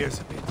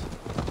clears a bit.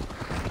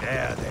 And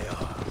there they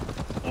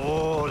are,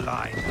 all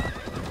lined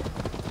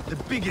up. The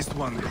biggest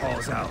one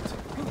calls out,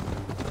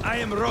 "I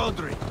am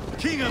Rodri,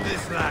 king of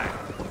this land."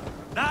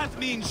 That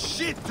means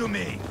shit to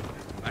me!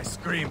 I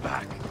scream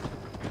back.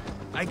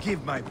 I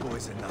give my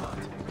boys a nod.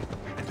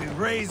 And we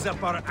raise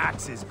up our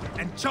axes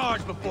and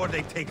charge before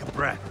they take a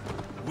breath.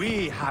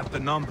 We have the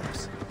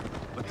numbers.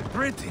 But the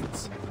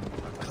Britons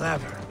are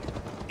clever.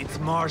 It's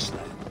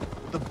marshland.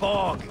 The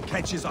bog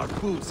catches our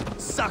boots,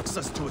 sucks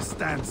us to a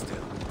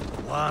standstill.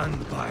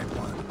 One by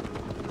one,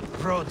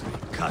 Rodri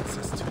cuts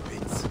us to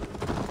bits.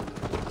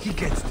 He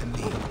gets to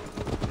me,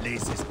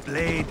 lays his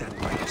blade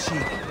at my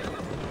cheek,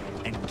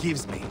 and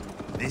gives me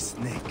this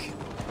nick.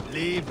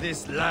 Leave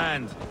this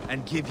land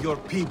and give your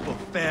people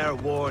fair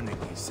warning,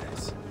 he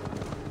says.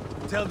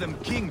 Tell them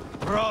King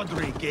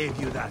Rodri gave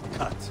you that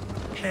cut.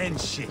 Hen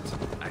shit,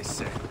 I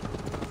say.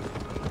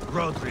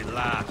 Rodri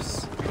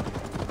laughs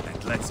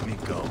and lets me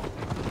go.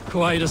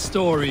 Quite a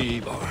story,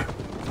 Ivar.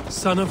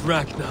 Son of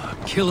Ragnar,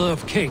 killer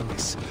of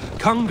kings,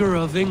 conqueror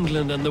of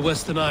England and the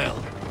Western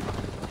Isle.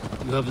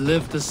 You have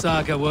lived a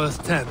saga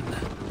worth 10.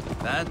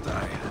 That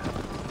I have.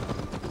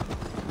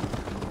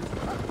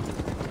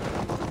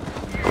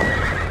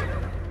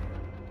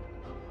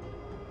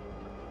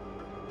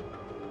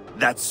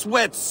 That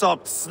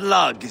sweat-sopped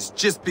slug is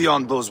just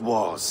beyond those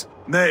walls.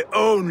 May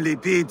only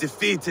be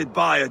defeated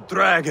by a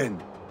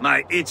dragon.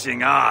 My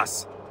itching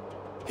ass.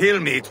 He'll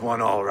meet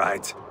one all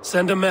right.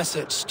 Send a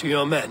message to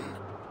your men.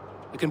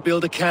 We can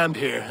build a camp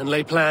here and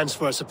lay plans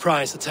for a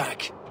surprise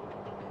attack.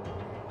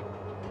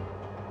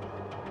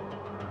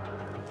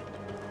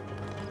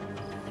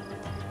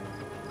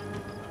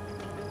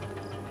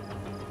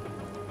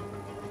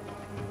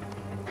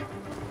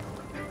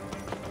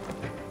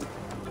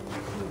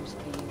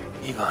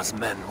 Ivar's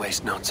men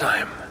waste no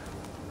time.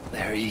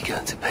 They're eager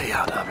to pay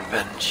out our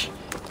revenge.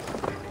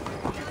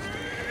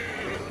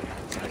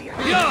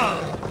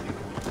 Yeah!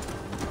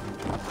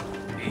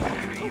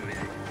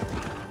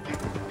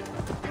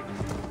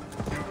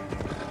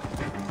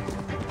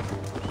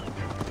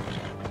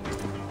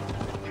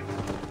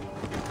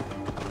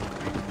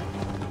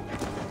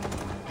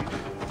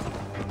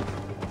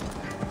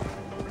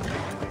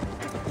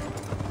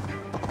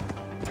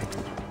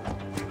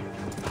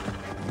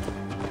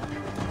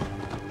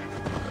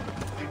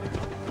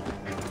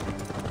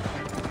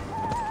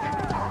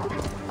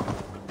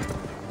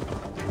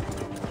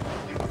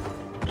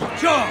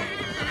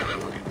 Sure!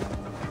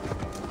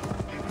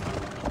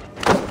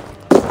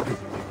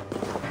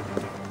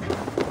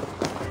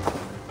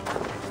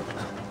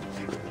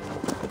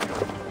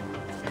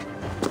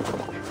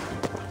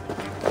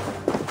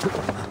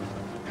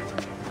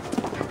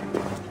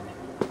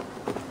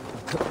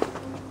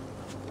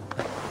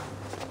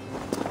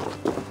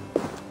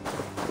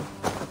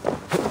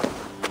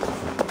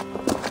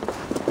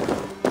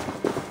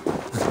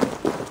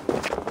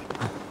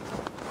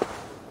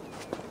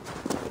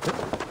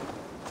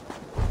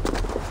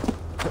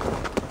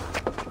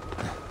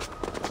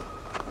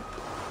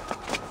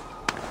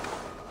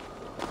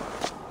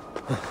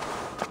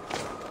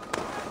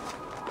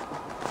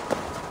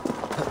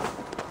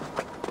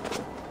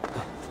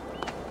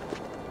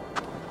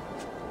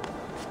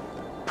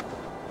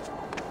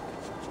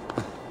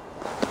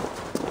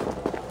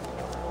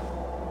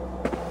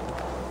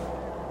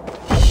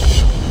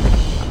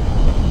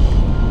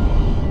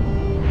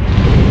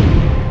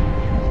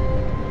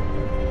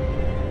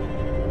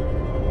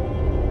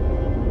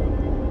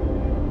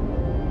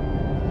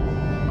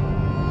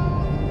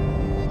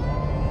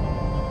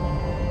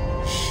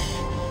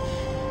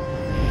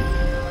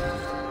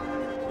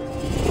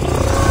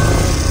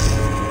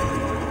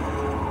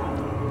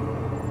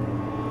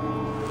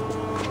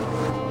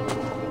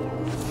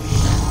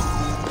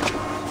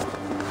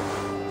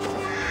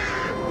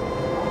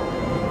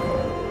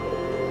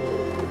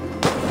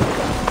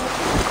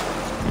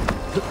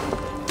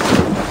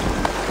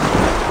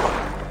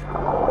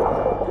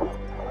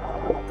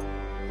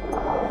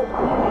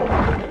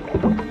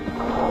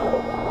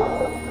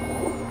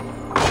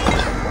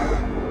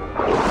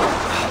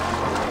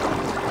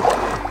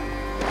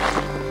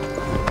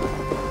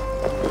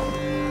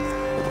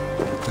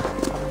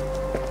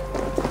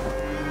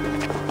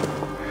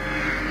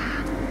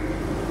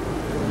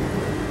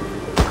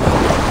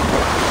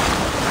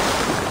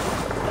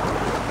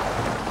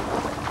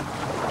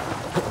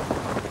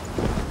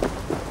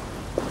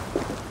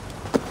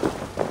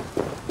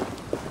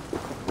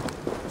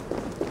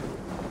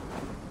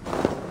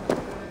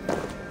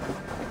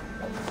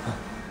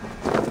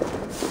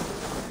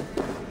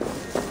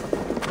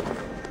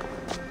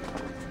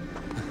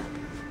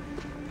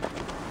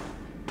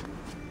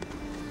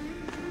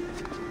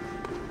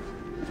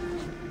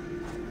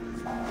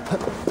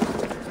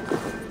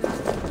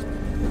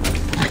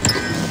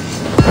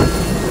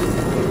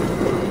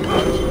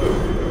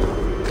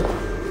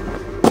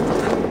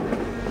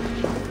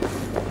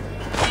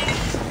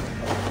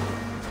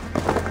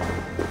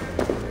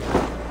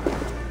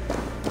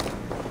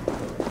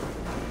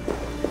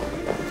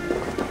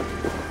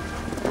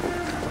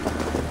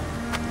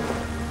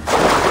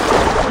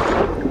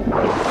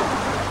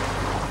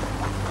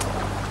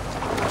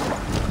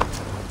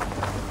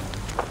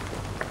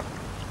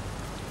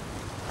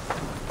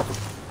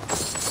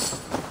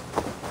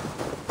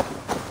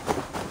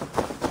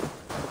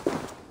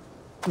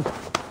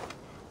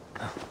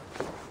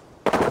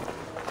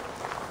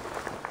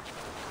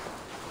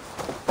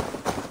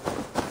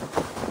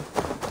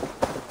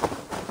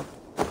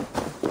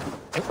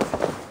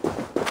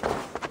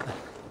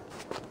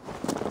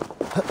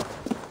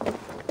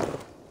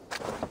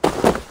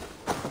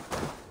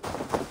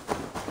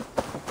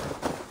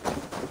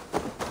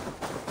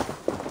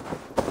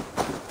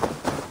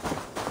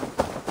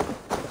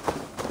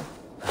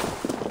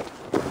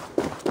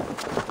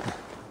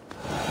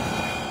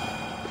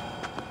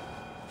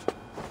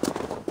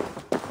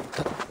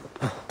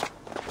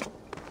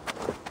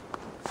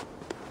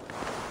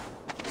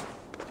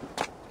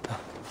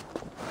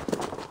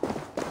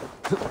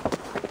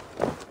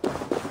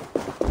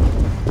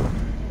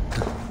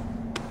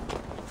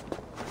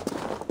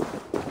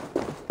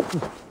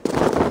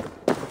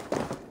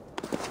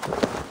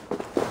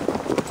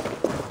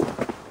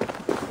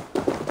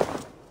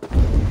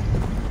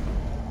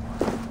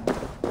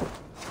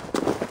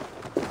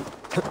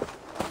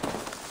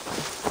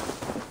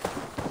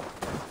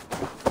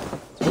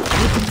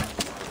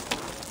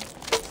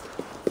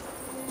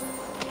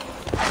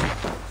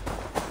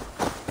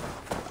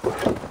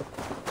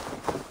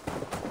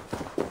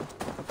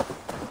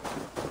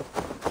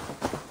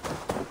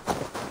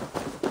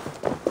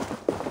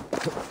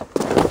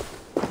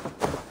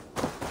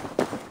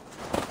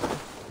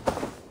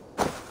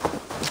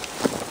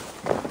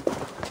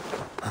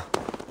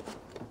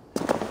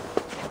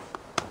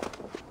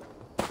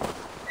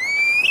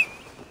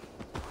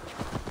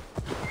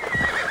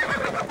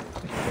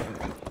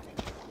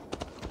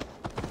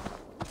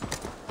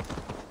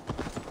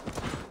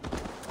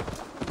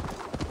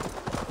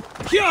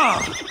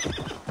 Yeah!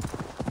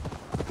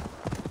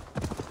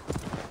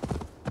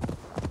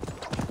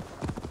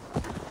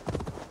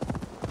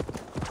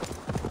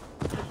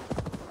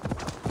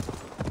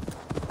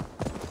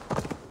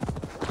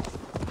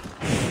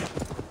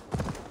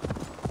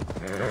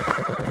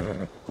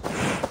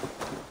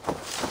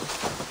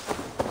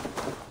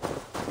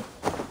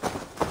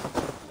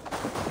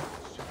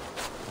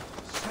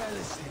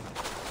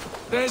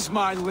 There's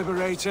my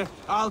liberator.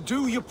 I'll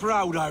do you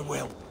proud, I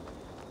will.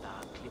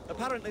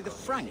 Apparently the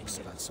Franks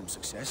have had some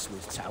success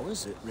with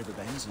towers at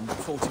riverbends and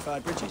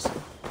fortified bridges.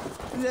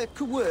 It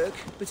could work,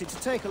 but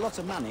it'd take a lot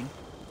of manning.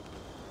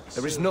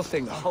 There is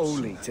nothing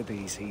holy to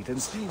these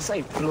heathens,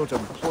 save blood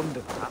and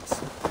plunder, perhaps.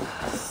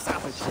 They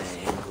started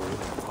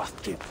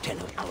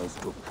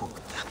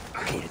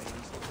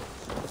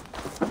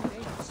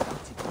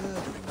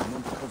murdering them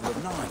under cover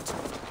of night.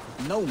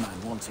 No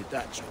man wanted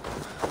that job.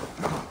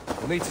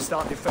 We'll need to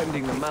start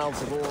defending the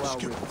mouths of all our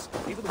rivers,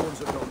 even the ones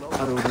that don't know.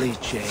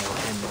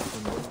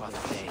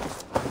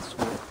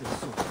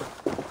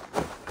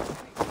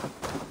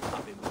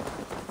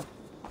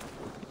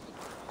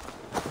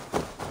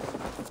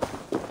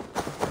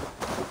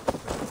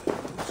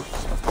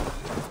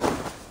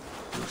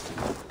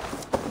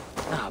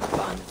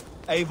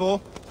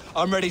 Eivor,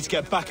 I'm ready to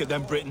get back at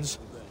them Britons.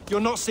 You'll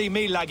not see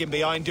me lagging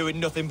behind doing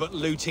nothing but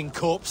looting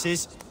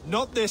corpses.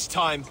 Not this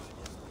time.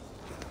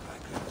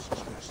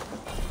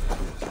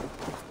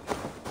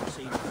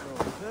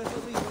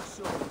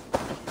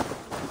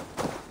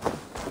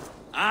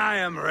 I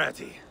am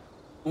ready.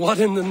 What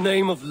in the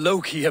name of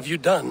Loki have you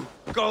done?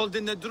 Called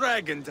in the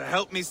dragon to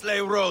help me slay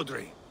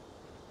Rodri.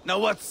 Now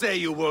what say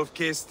you,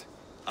 Wolf-Kissed?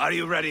 Are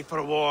you ready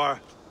for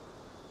war?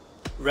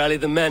 Rally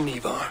the men,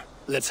 Ivar.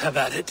 Let's have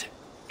at it.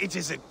 It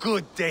is a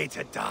good day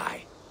to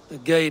die. The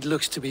gate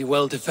looks to be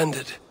well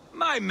defended.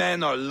 My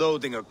men are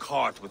loading a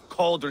cart with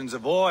cauldrons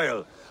of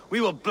oil. We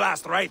will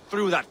blast right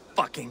through that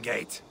fucking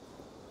gate.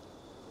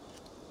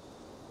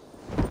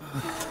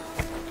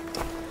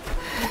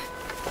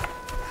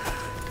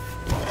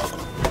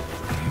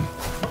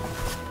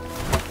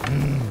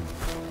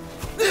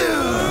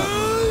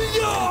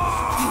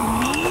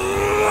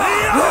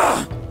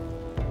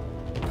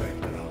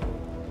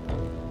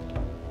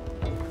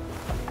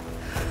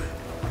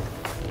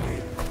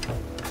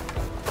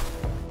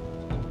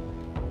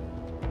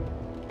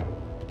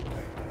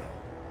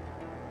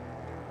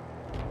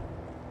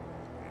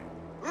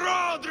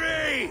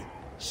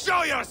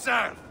 Show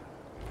yourself!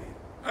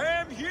 I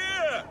am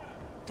here,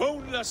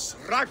 boneless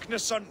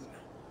Ragnarsson.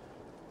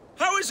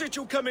 How is it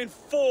you come in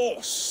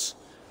force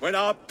when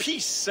our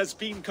peace has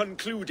been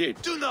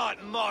concluded? Do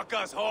not mock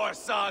us,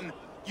 whoreson!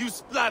 You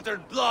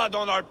splattered blood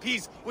on our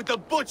peace with the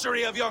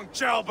butchery of young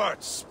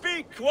Chalbert!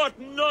 Speak what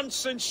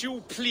nonsense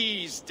you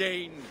please,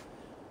 Dane.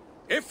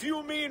 If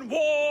you mean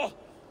war,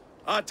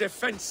 our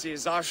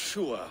defenses are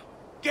sure.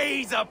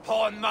 Gaze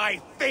upon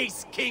my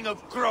face, King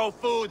of Crow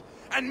Food,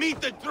 and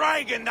meet the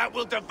dragon that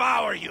will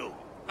devour you!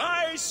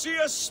 I see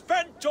a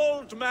spent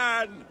old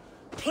man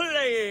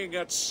playing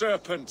at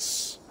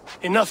serpents.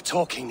 Enough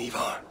talking,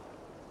 Ivar.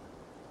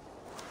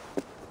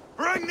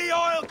 Bring the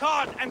oil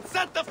cart and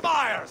set the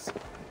fires!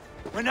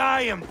 When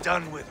I am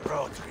done with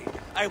Rodri,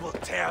 I will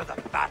tear the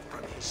fat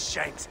from his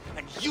shanks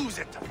and use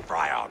it to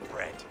fry our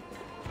bread.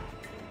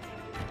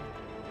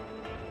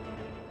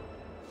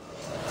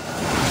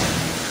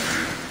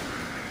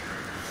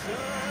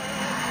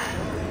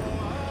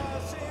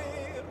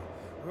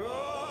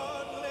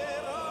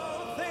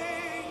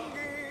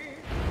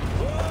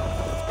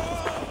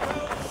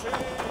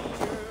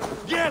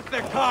 Get the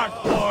cart,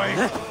 boys!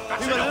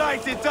 We will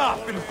light it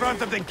up in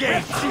front of the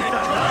gate!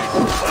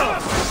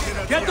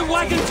 Get the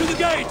wagon to the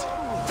gate!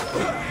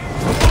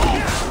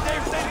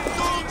 They're sending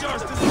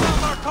soldiers to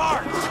stop our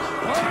cart!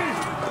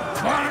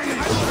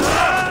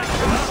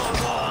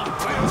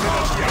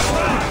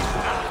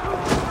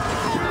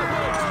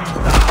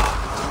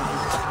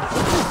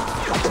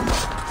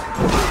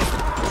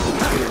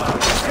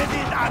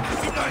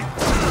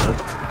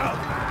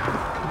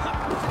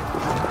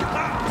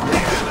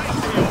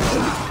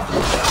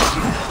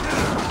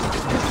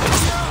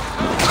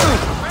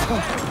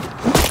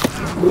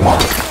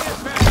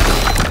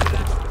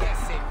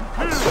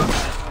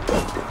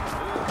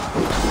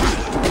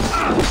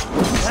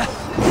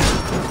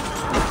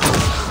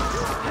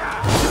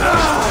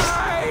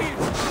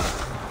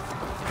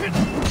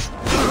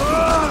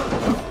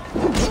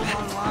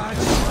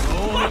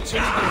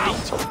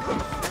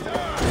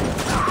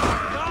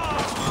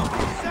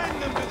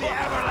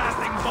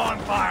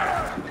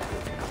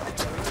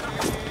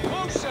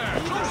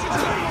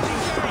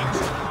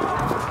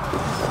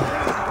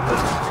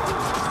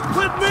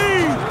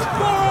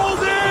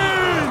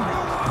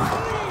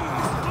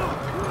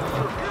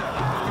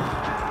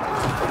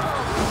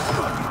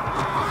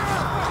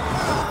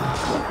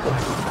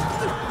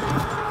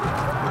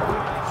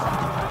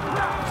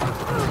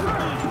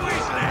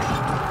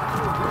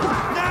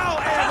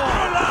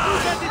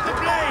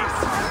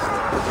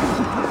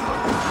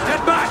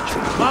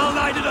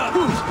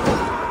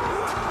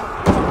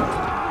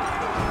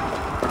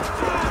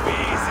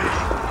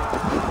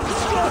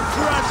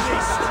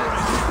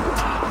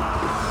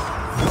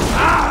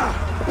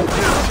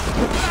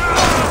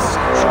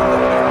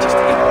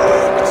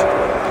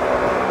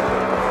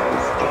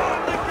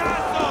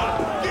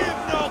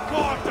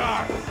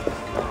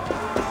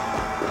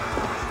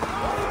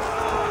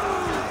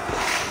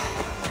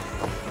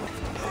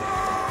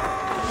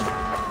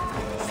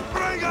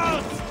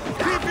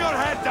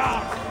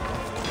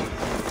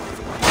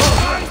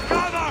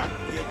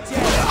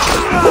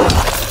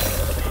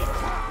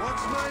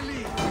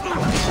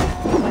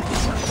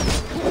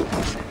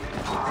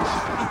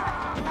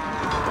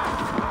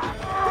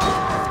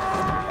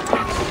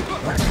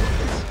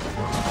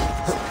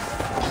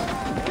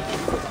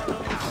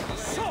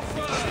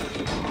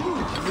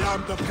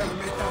 That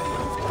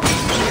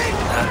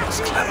was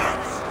clever.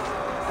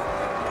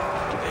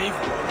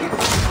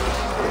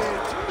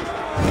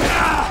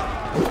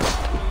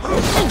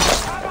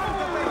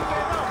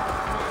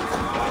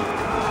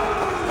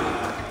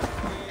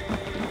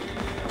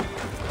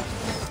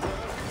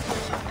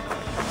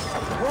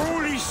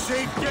 Holy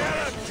Saint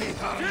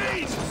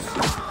Jesus!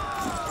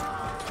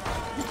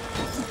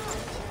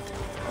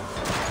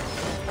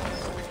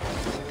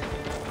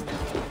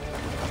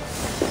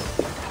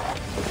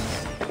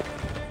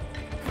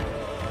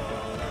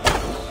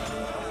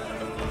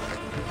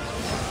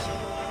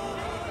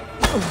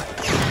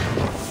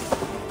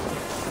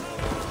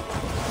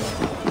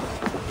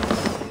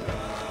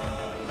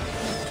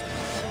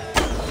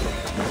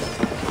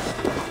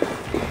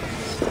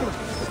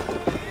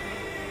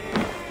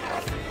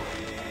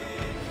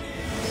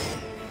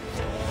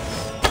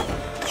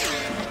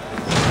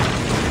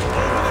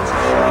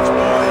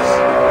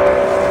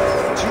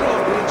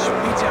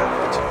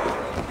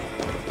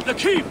 The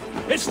keep!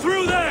 It's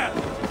through there!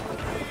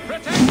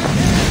 Protect the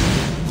king!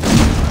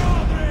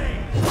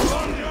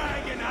 One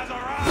dragon has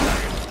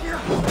arrived!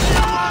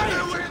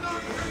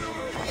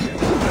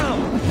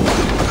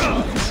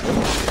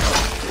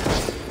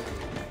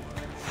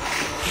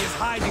 He is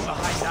hiding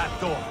behind that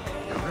door.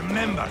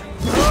 Remember,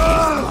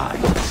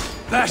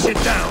 Bash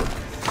it down!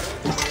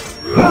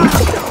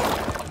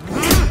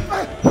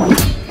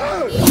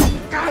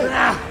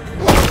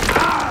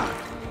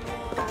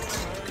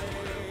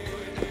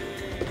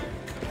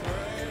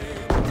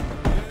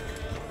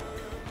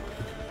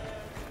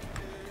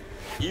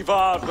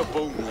 Ivar the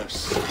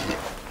Boneless.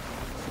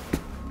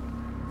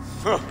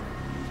 Huh.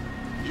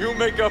 You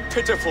make a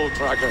pitiful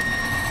dragon.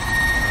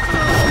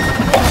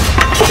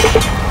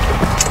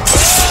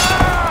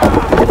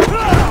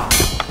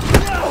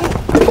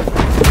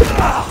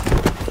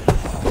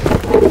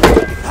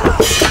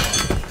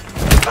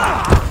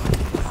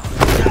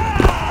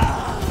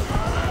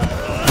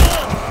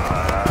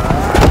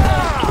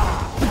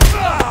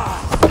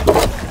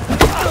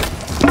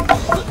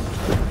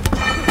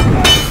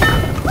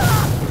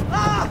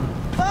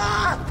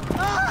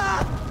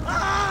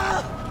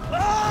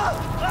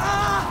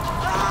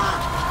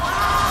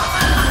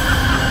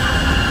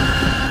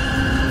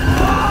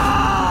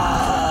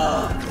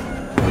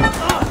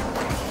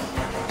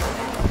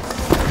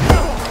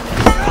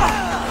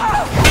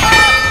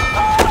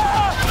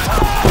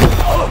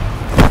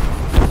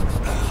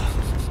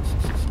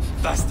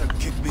 Bastard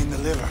kicked me in the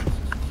liver.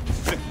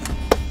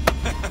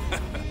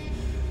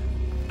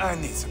 I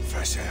need some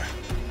fresh air.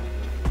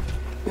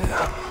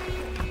 Yeah.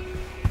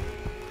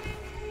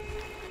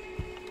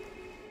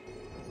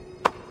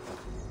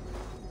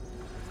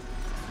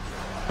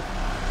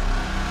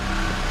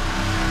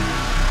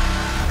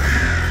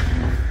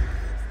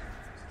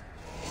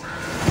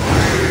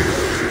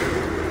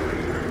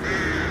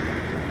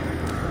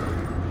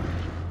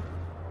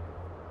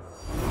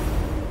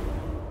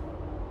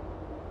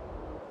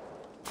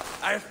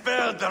 I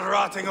felled the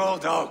rotting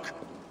old oak.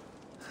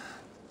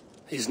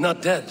 He's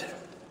not dead.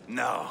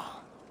 No.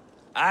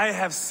 I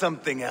have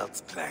something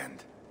else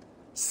planned.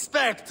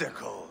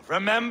 Spectacle,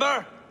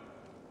 remember?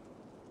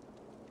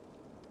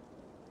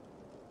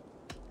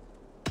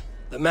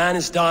 The man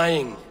is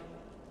dying.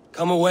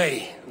 Come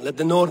away and let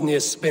the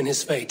Nordenir spin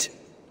his fate.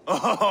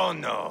 Oh,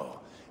 no.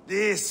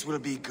 This will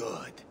be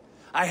good.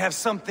 I have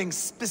something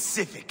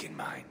specific in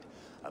mind.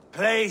 A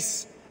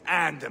place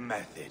and a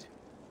method.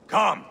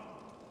 Come.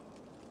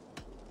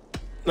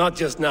 Not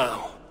just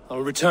now. I'll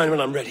return when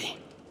I'm ready.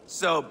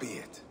 So be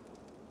it.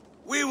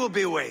 We will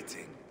be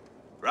waiting.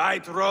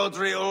 Right,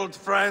 Rodri, old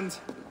friend?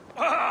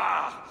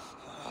 Ah!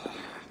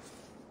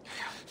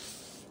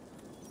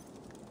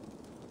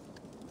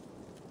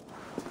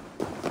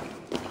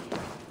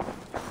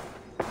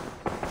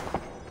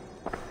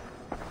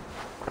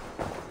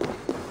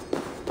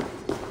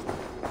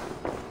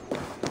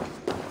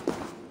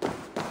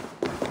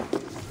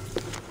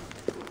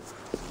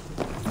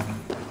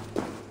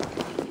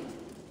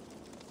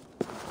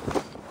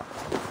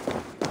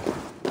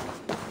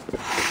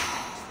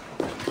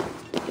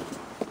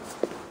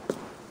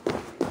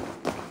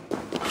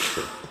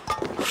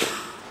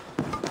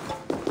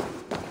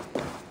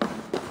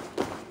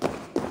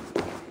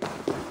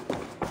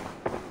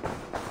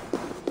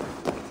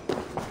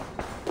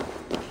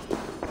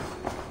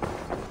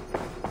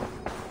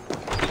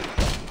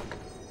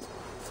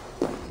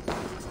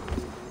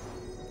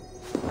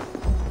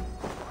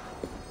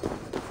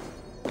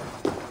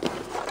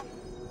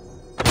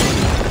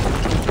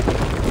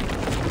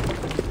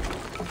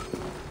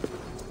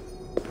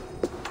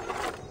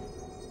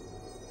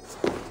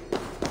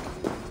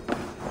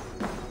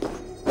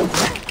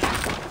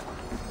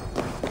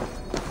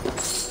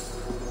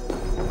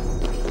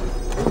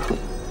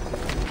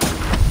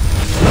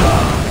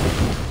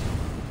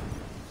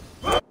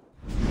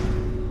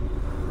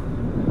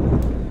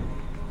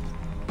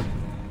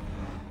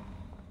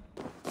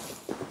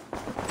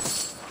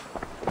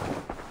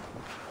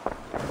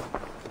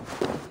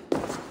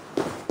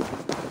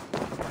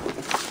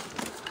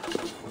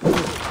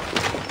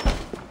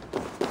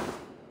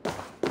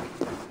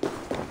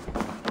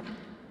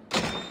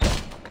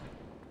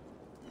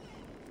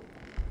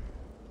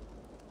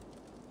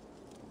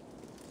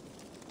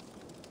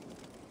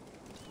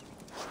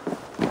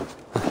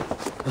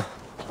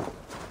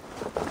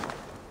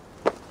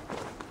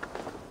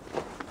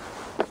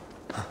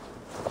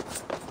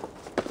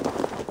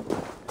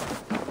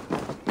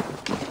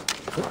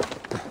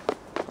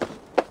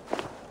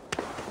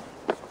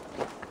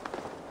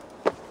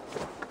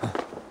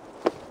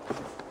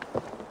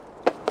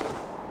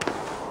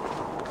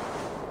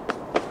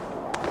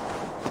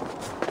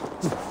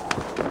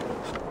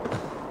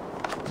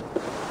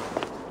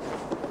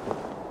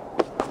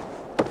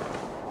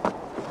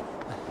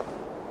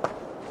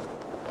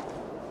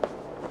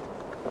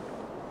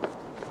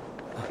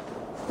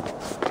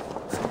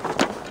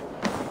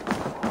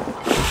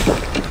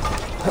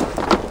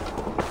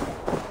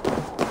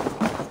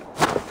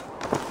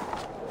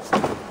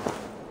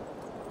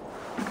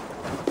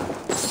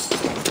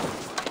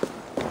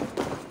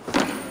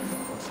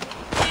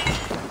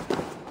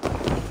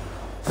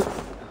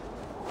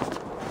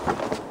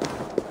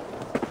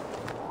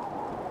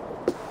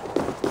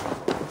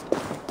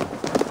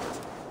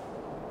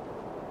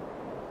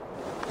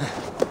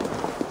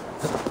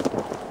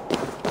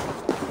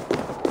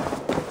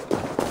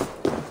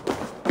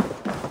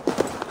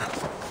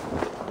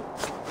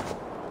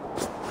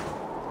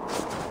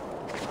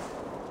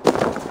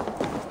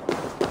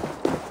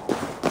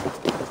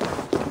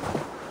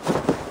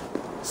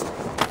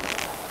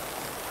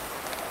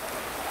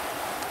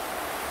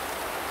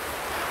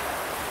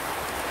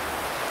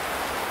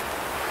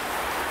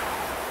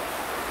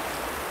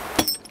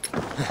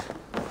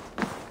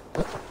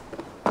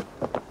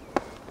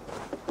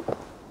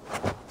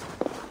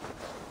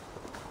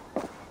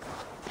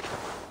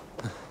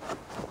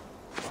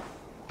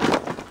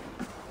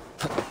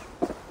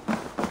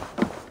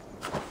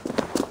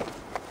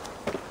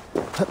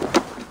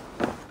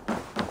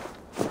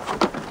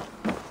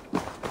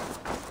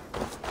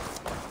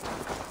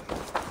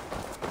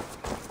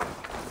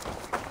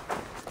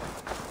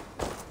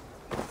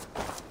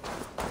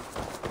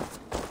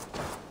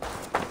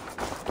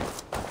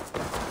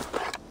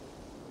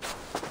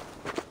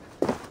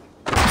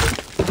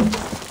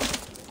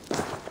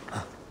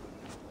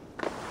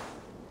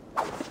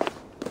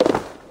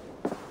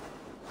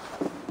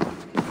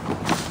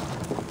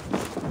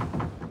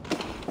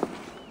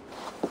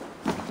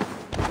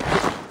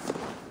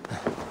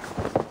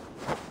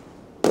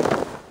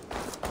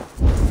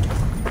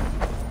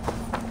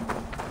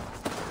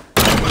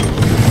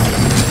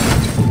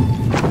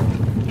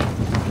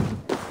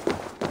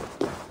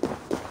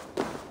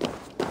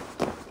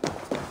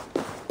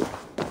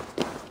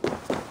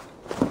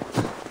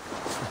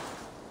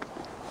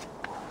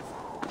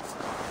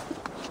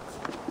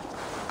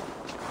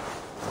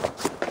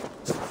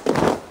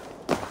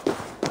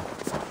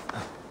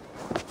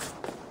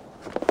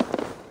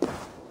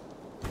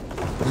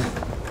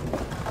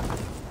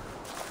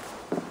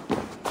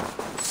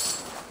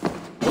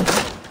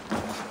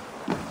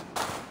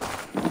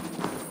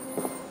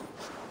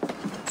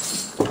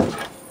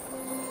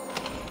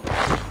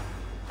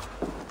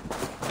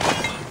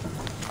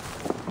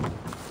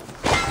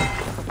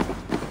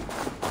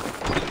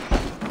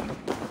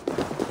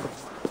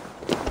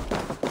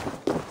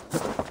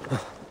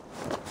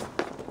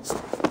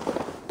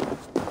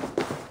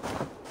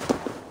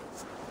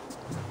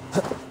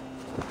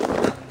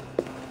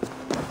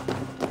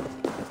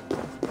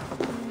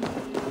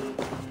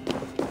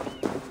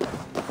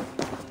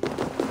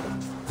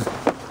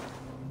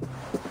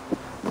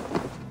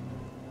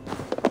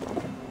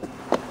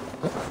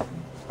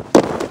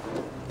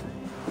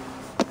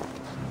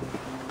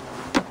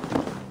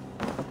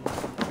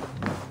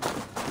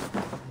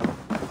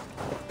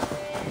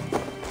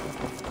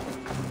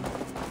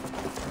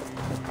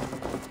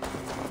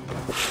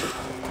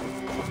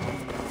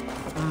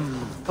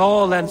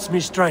 Thor lends me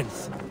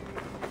strength.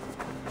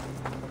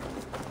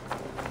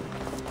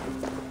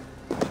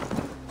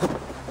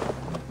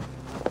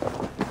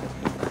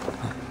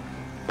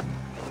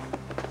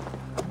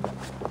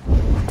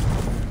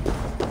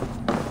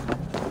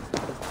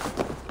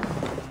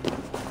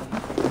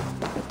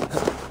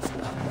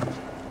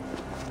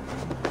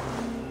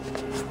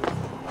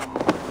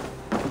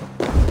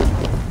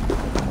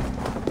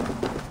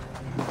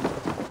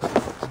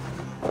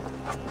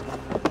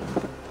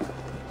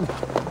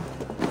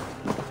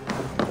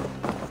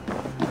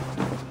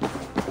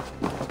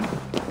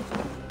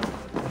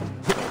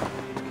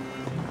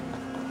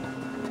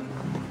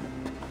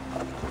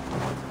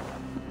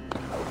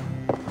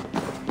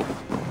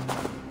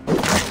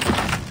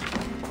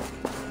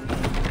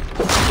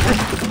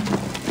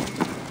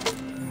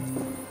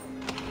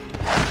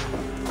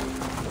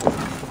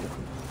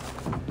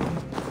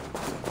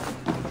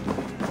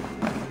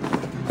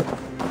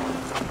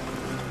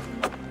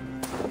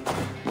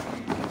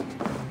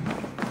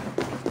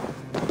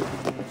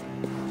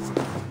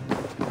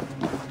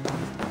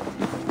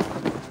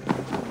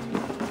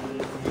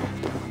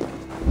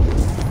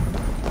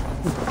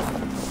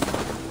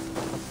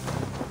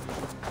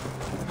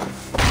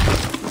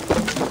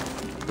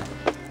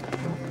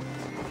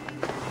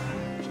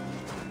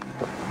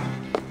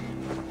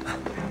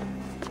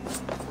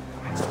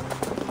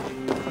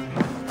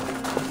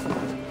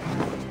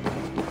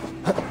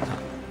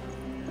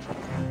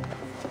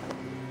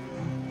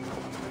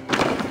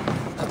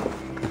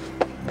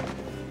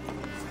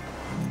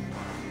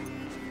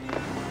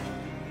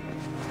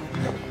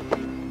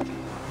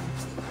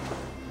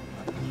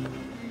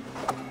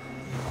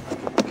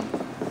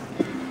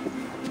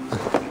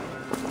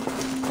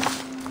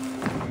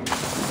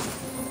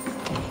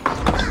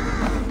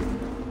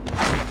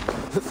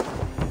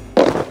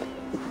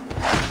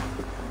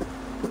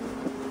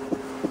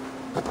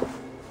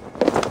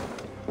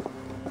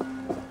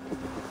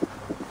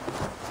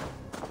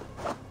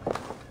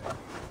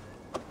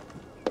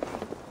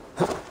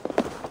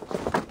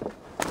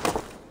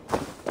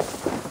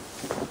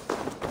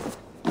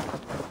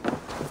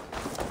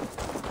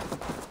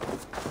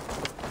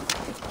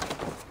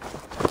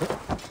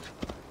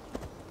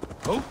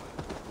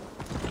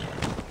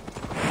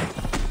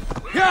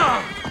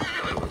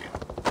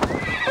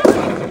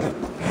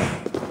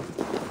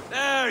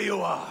 There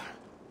you are.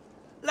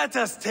 Let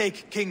us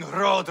take King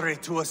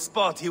Rodri to a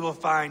spot he will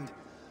find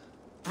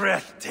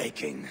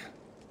breathtaking.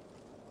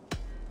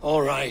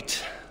 All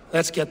right,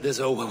 let's get this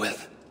over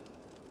with.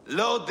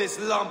 Load this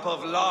lump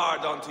of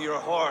lard onto your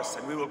horse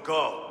and we will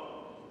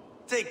go.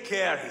 Take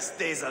care he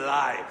stays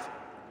alive.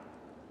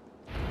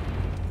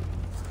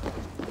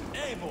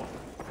 Eivor,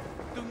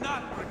 do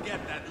not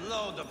forget that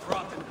load of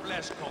rotten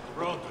flesh called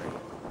Rodri.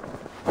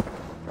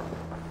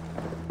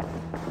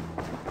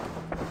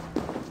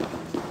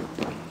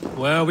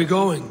 Where are we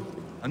going?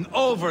 An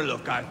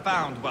overlook I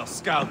found while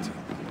scouting.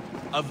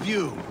 A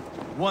view,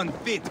 one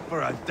fit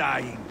for a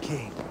dying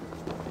king.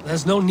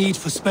 There's no need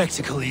for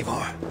spectacle,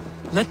 Eivor.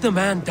 Let the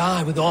man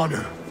die with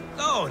honor.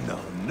 Oh,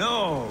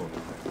 no.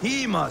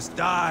 He must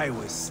die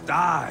with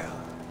style.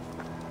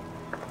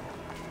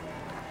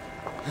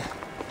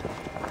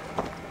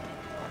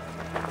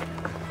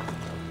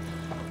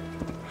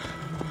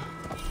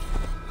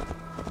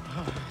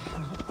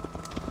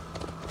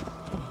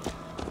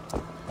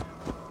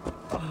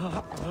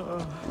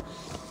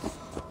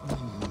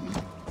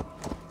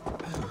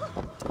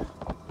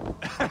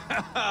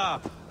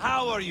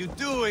 How are you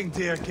doing,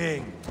 dear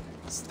king?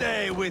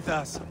 Stay with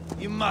us.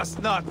 You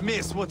must not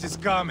miss what is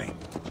coming.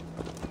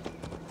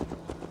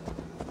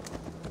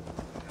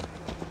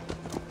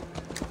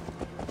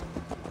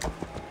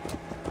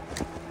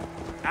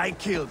 I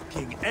killed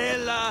King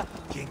Ella,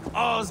 King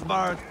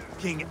Osbert,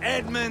 King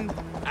Edmund,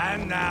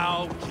 and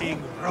now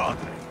King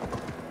Rodri.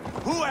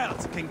 Who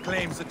else can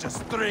claim such a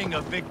string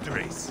of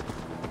victories?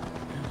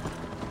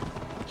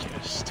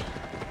 Just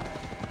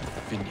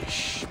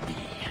finish me.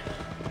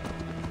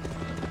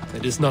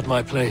 It is not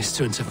my place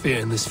to interfere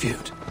in this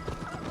feud.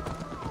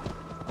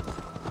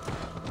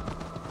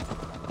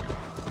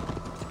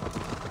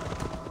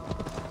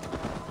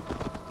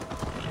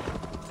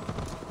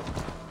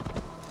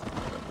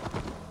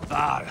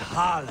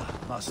 Valhalla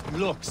must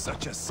look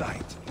such a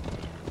sight.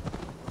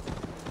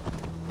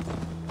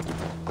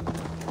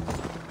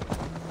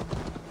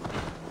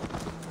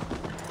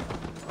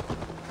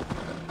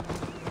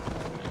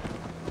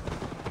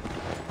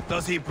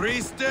 Does he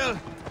breathe still?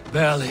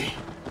 Barely.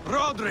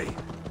 Rodri,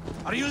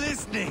 are you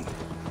listening?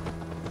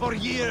 For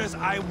years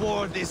I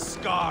wore this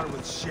scar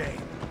with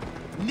shame.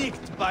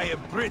 Nicked by a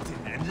Briton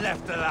and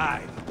left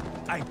alive.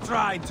 I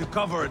tried to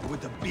cover it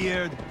with a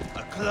beard,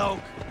 a cloak,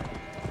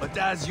 but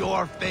as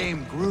your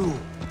fame grew,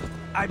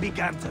 I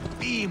began to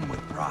beam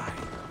with pride.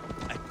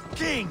 A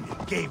king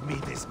gave me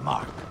this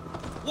mark.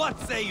 What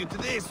say you to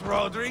this,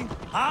 Rodri?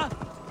 Huh?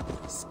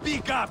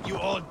 Speak up, you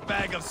old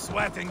bag of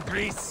sweat and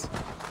grease.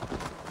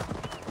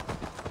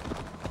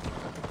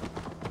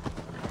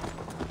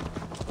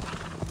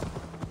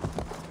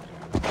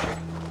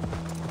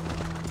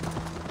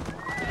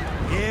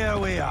 There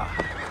we are.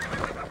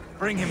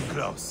 Bring him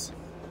close.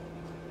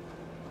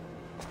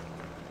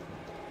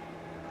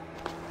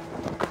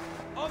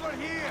 Over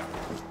here!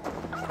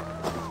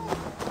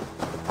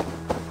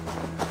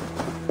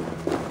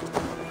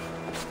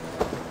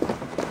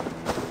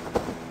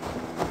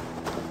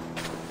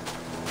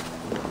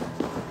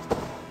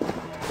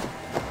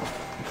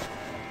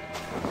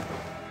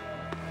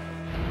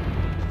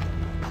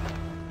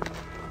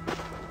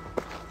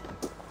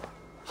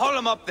 Haul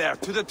him up there,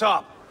 to the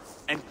top,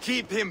 and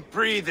keep him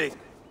breathing.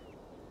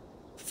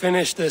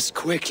 Finish this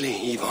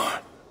quickly,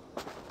 Ivar.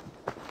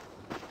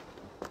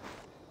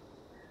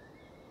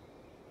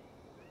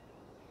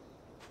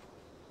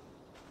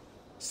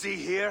 See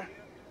here?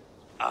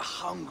 A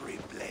hungry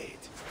blade.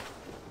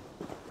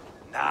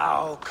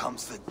 Now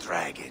comes the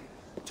dragon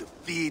to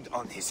feed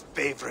on his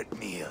favorite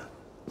meal.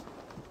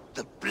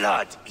 The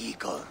blood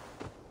eagle.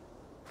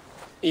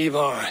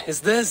 Ivar, is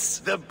this?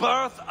 The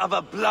birth of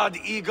a blood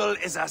eagle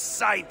is a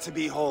sight to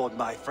behold,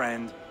 my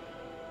friend.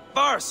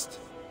 First,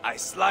 I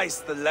slice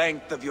the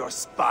length of your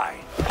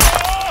spine.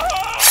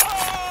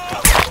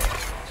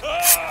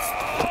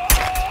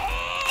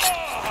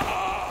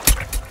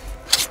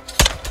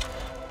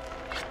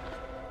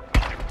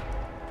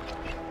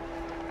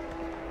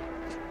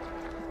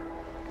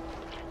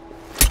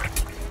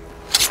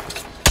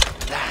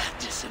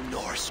 That is a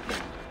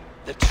Norseman.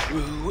 The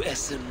true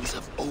essence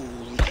of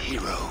old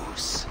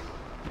heroes.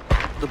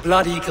 The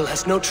Blood Eagle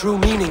has no true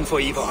meaning for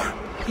Ivar.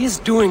 He is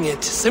doing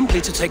it simply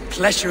to take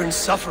pleasure in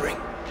suffering.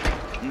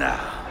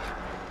 Now,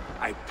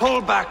 I pull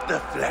back the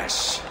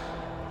flesh.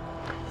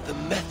 The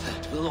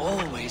method will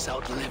always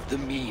outlive the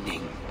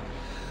meaning.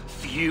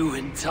 Few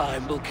in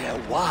time will care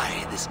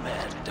why this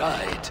man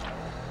died.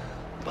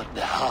 But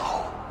the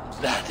how,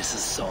 that is a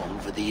song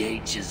for the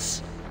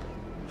ages.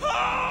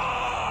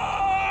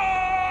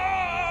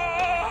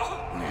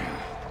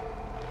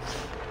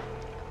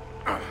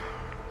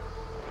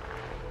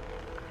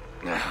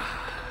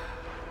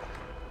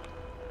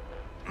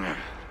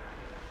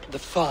 The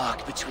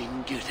fog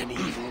between good and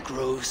evil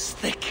grows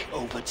thick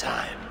over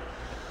time.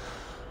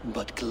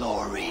 But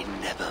glory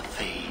never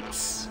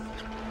fades.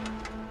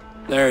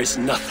 There is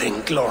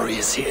nothing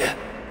glorious here.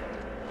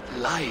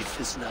 Life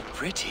is not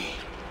pretty.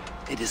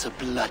 It is a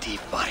bloody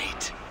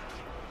fight.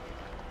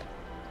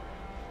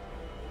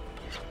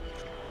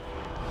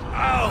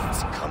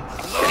 Out come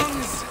the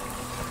lungs,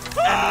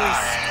 and we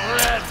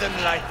spread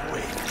them like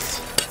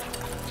wings.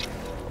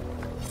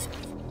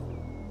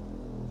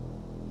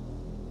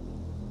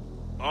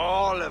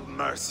 All of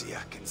Mercia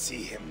can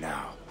see him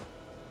now.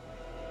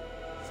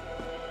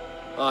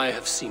 I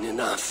have seen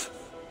enough.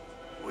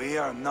 We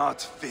are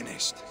not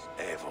finished,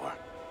 Eivor.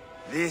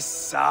 This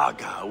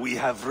saga we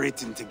have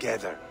written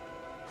together,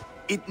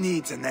 it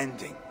needs an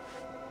ending.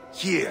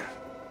 Here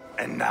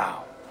and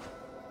now.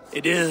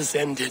 It is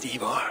ended,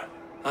 Ivar.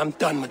 I'm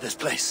done with this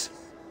place.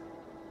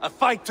 A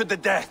fight to the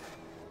death.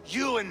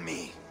 You and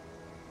me.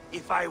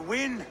 If I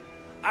win,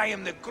 I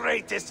am the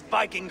greatest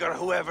Vikinger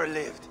who ever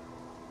lived.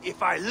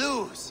 If I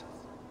lose,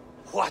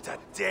 what a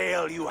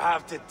tale you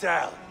have to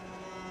tell.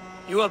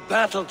 You are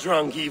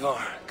battle-drunk,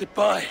 Ivar.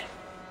 Goodbye.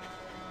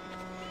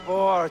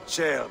 Poor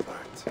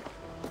Ceolbert.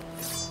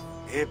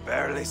 He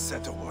barely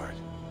said a word.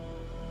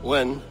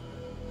 When?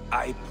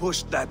 I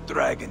pushed that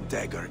dragon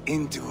dagger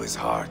into his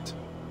heart.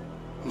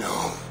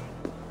 No.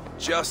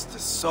 Just a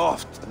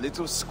soft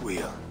little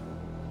squeal.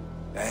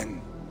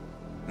 Then,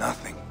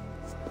 nothing.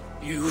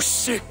 You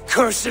sick,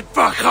 cursed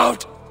fuck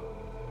out!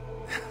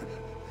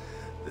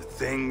 The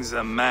things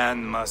a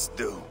man must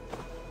do.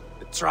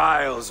 The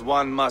trials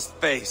one must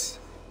face.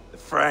 The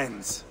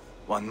friends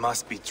one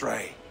must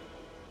betray.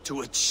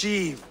 To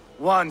achieve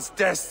one's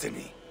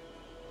destiny.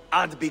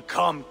 And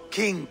become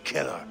king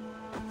killer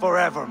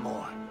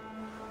forevermore.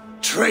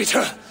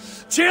 Traitor!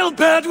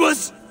 Ceolbert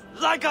was...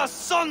 like a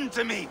son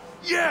to me!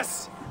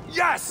 Yes!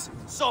 Yes!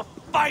 So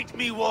fight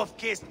me,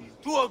 Wolf-Kissed,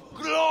 to a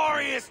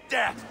glorious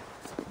death!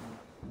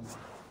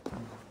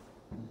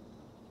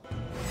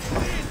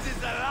 This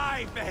is a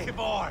life,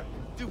 Eivor!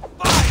 To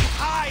fight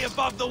high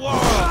above the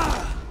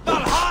world!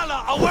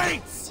 Valhalla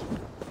awaits!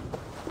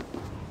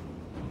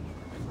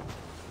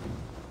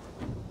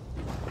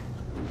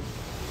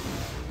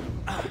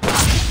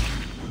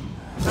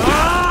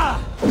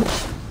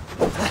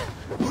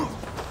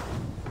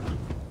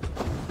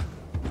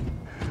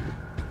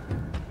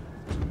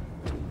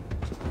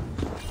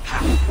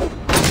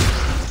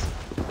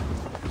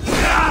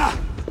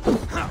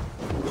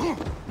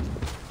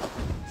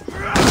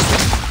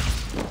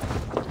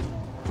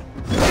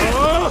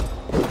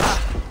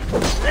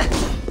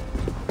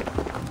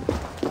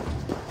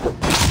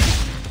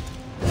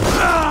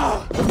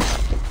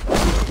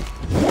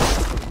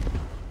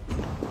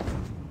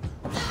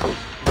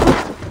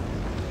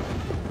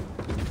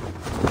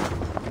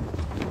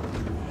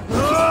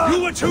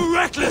 Too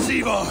reckless,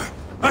 Ivar!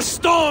 A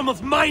storm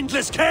of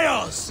mindless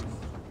chaos!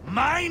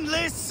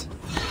 Mindless?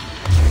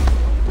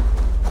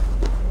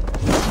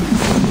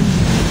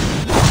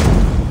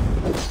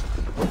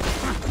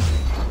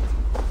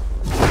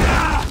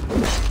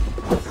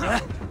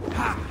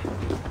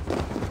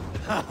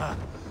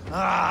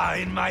 Ah,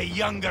 in my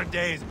younger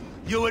days,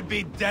 you would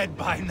be dead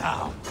by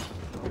now.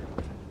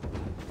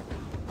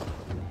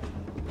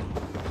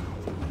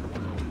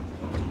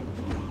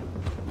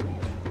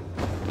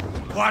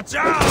 Watch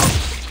out!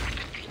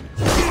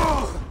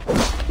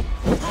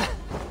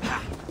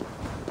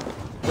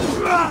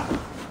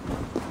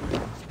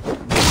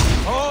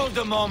 Hold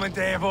a moment,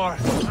 Eivor.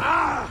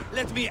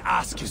 Let me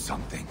ask you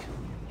something.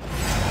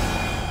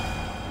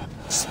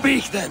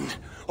 Speak then,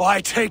 or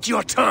I take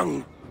your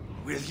tongue.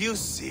 Will you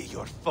see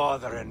your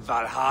father in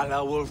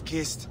Valhalla,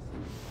 Wolf-Kissed?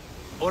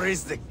 Or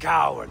is the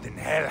coward in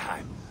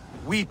Helheim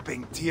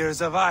weeping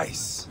tears of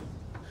ice?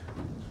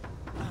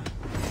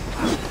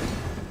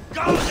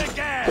 Goes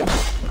again!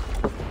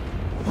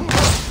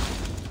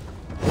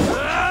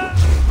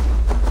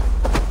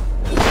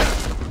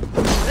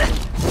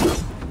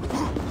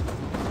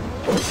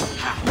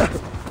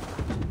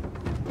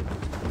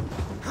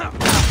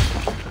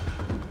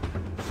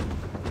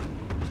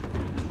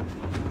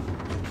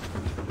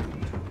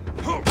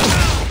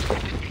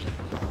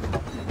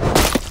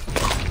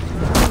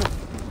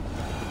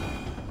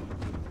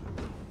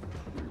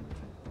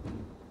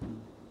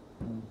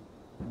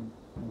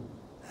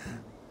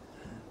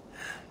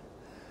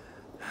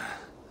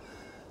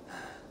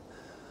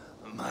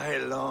 My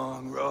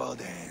long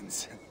road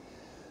ends.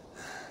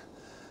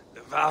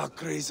 The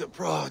Valkyries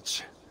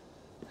approach.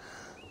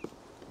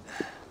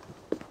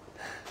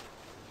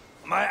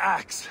 My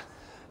axe,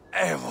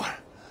 Eivor.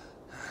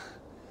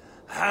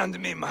 Hand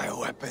me my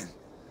weapon.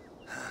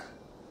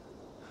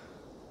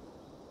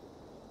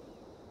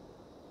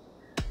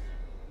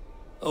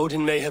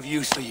 Odin may have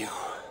use for you,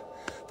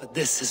 but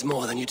this is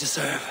more than you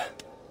deserve.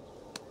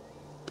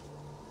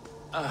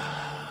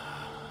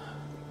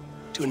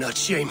 Do not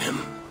shame him.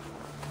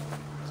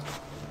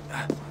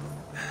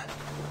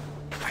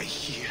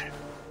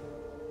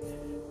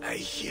 I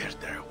hear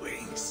their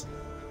wings.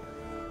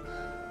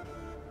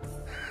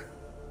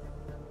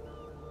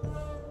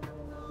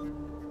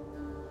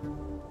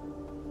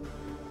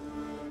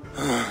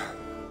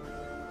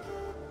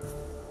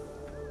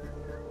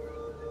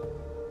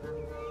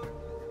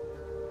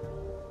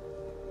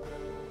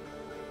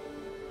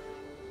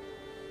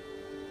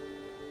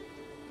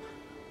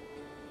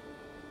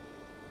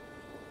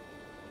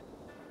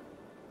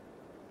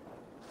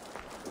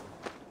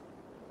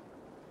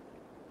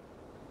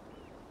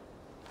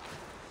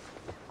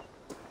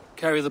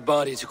 Carry the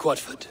body to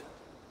Quatford.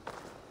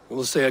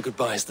 We'll say our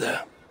goodbyes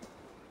there.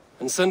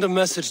 And send a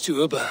message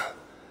to Ubba.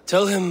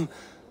 Tell him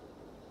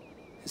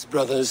his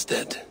brother is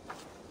dead.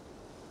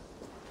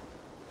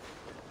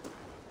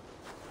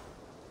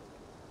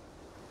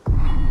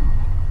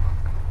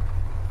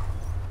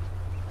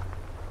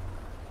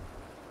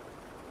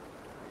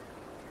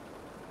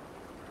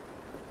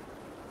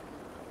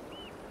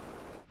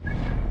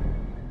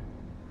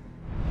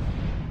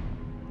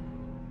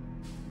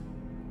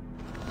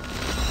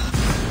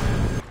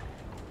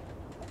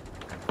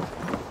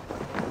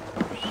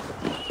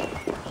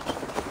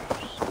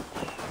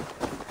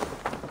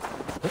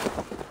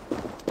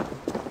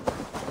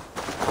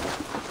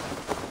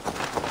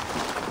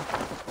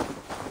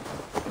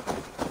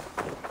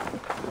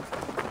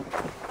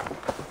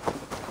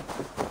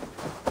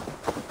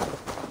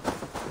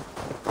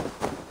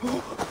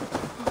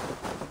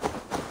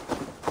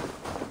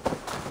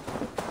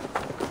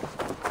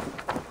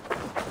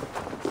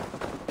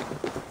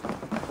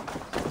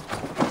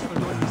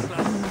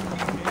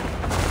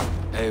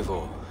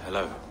 Eivor,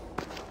 hello.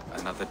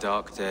 Another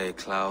dark day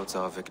clouds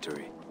our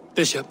victory.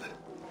 Bishop.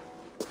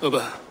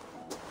 Ubba.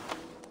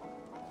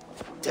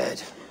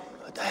 Dead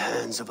at the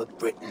hands of a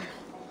Briton.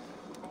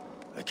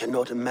 I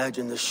cannot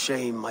imagine the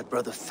shame my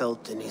brother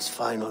felt in his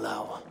final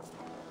hour.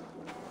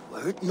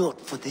 Were it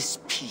not for this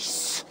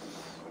peace.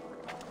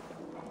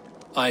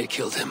 I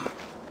killed him.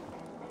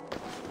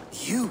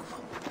 You?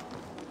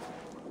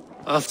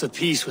 After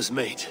peace was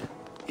made,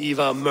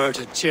 Ivar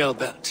murdered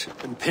Ceolbert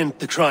and pinned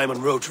the crime on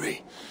Rodri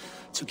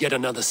to get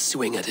another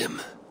swing at him.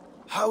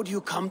 How do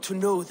you come to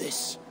know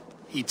this?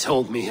 He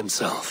told me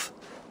himself.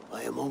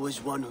 I am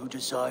always one who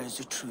desires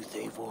the truth,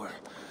 Eivor.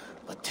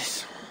 But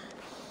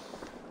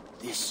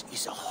this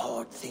is a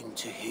hard thing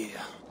to hear.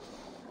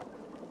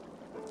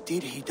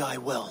 Did he die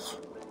well?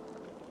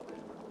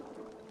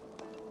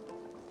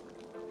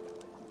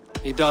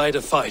 He died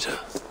a fighter,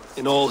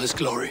 in all his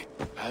glory.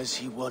 As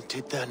he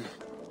wanted then.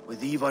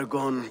 With Ivar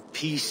gone,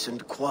 peace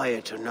and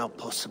quiet are now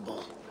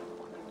possible.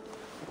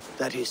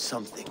 That is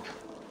something.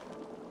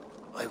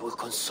 I will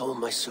console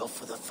myself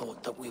with the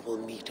thought that we will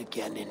meet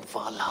again in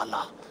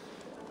Valhalla.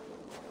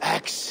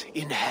 Axe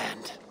in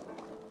hand.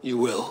 You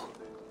will.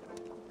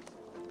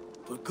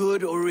 For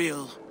good or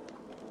ill,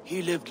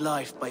 he lived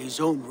life by his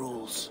own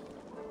rules.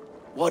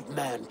 What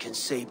man can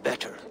say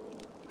better?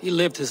 He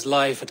lived his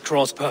life at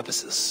cross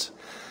purposes.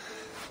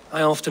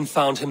 I often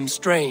found him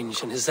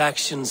strange and his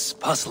actions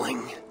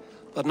puzzling.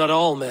 But not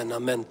all men are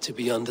meant to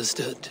be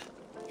understood.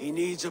 He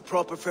needs a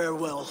proper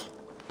farewell.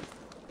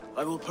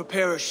 I will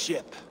prepare a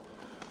ship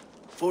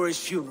for his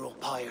funeral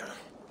pyre.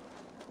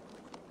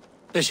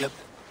 Bishop,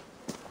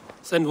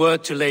 send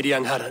word to Lady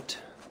Angharad.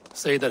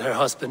 Say that her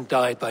husband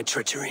died by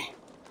treachery,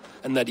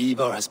 and that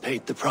Ivar has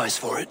paid the price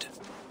for it.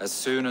 As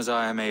soon as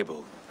I am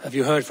able. Have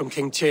you heard from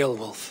King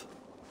Ceolwulf?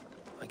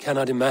 I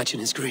cannot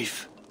imagine his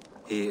grief.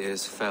 He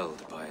is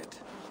felled by it.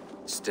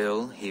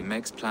 Still, he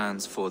makes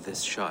plans for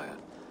this shire.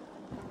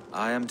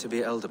 I am to be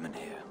Elderman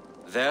here.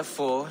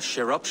 Therefore,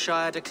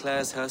 Shropshire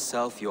declares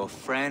herself your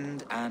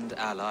friend and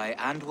ally,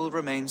 and will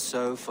remain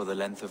so for the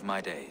length of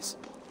my days.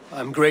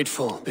 I'm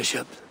grateful,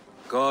 Bishop.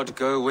 God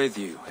go with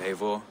you,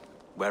 Eivor,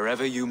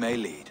 wherever you may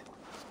lead.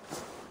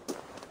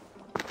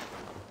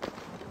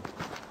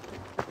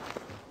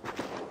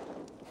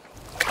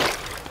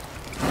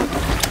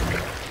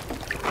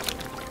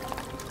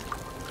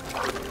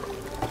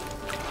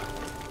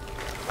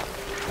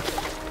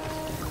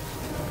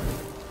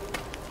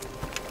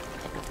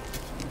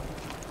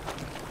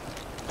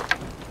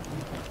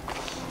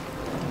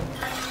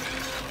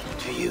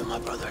 To you, my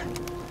brother.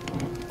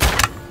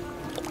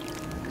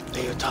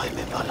 May your time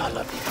in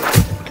Valhalla be great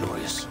and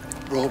glorious.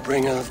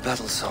 Rollbringer of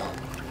battle song.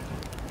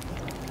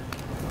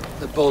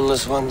 The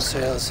boneless one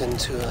sails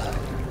into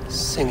a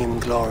singing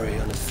glory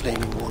on a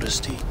flaming water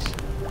steed.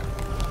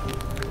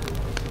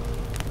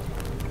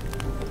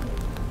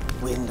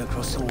 Wind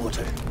across the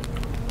water.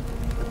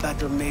 The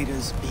battle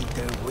maidens beat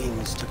their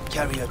wings to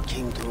carry a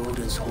king to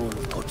Odin's hall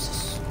of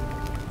corpses.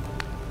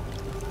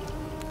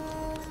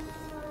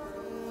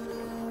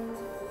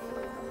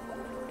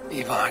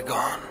 Ivar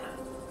gone.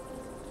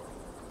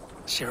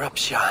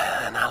 Shropshire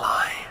an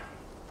ally.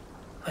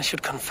 I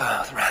should confer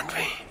with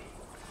Randvi.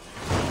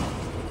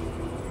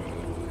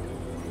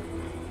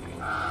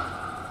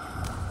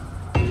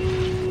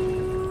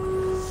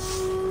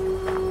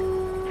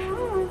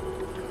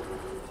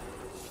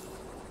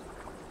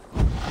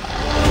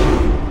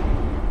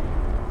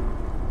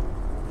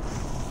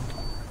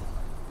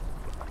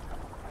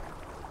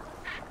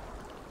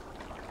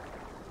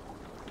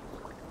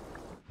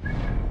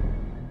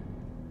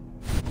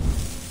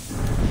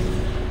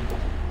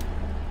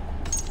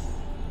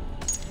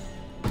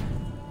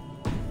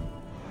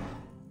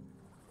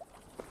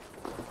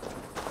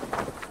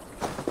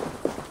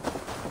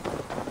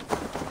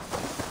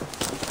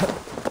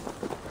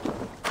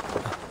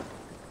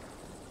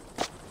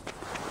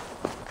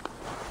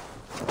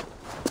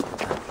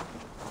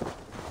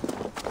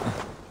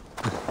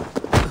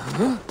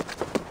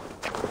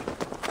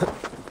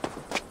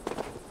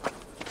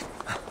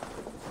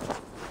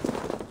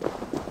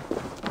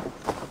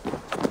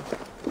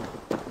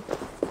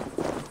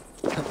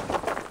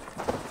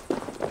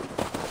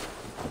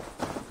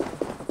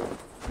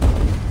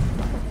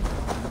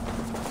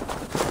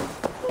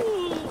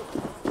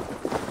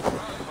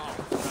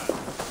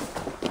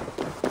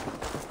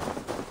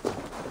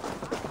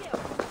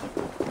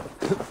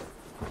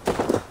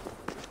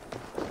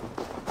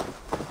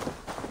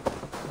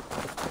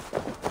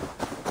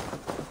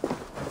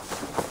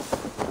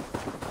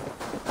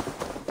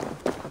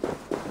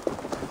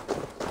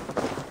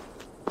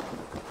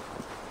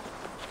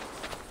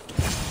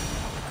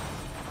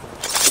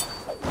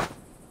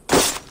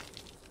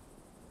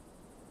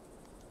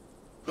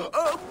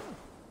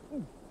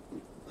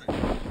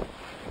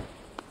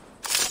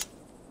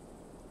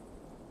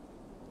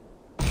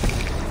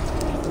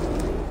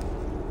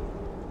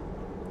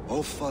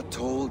 Offa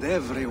told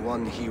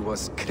everyone he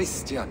was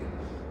Christian.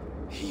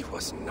 He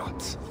was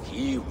not.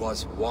 He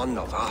was one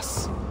of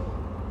us.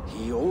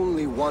 He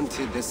only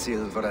wanted the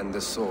silver and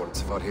the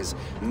swords for his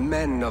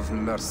men of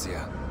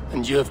Mercia.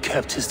 And you have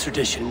kept his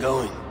tradition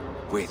going?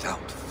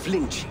 Without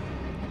flinching.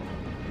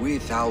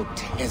 Without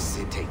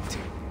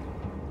hesitating.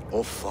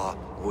 Offa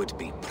would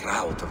be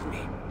proud of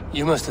me.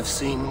 You must have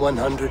seen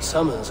 100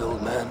 summers,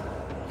 old man.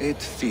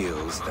 It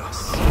feels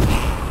thus.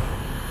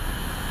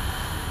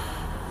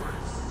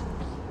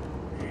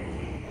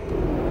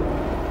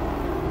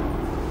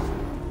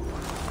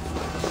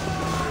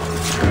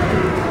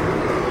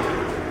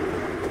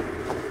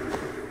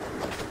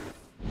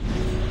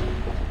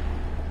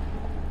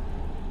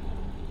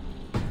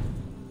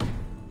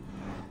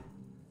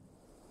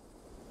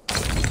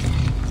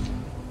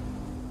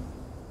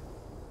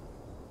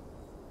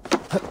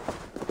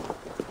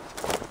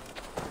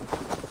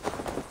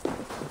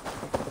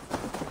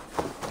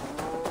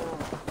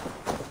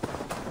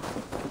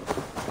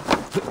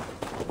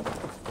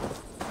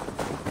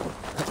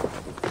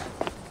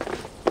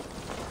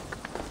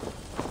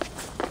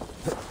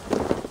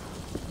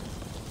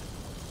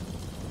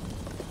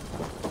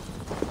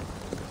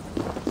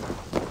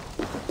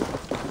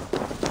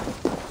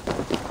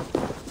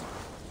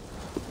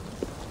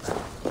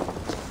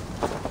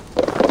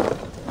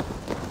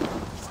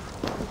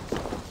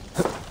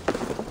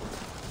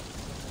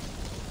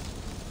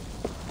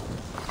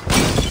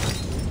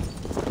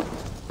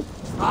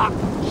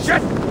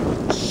 Shit!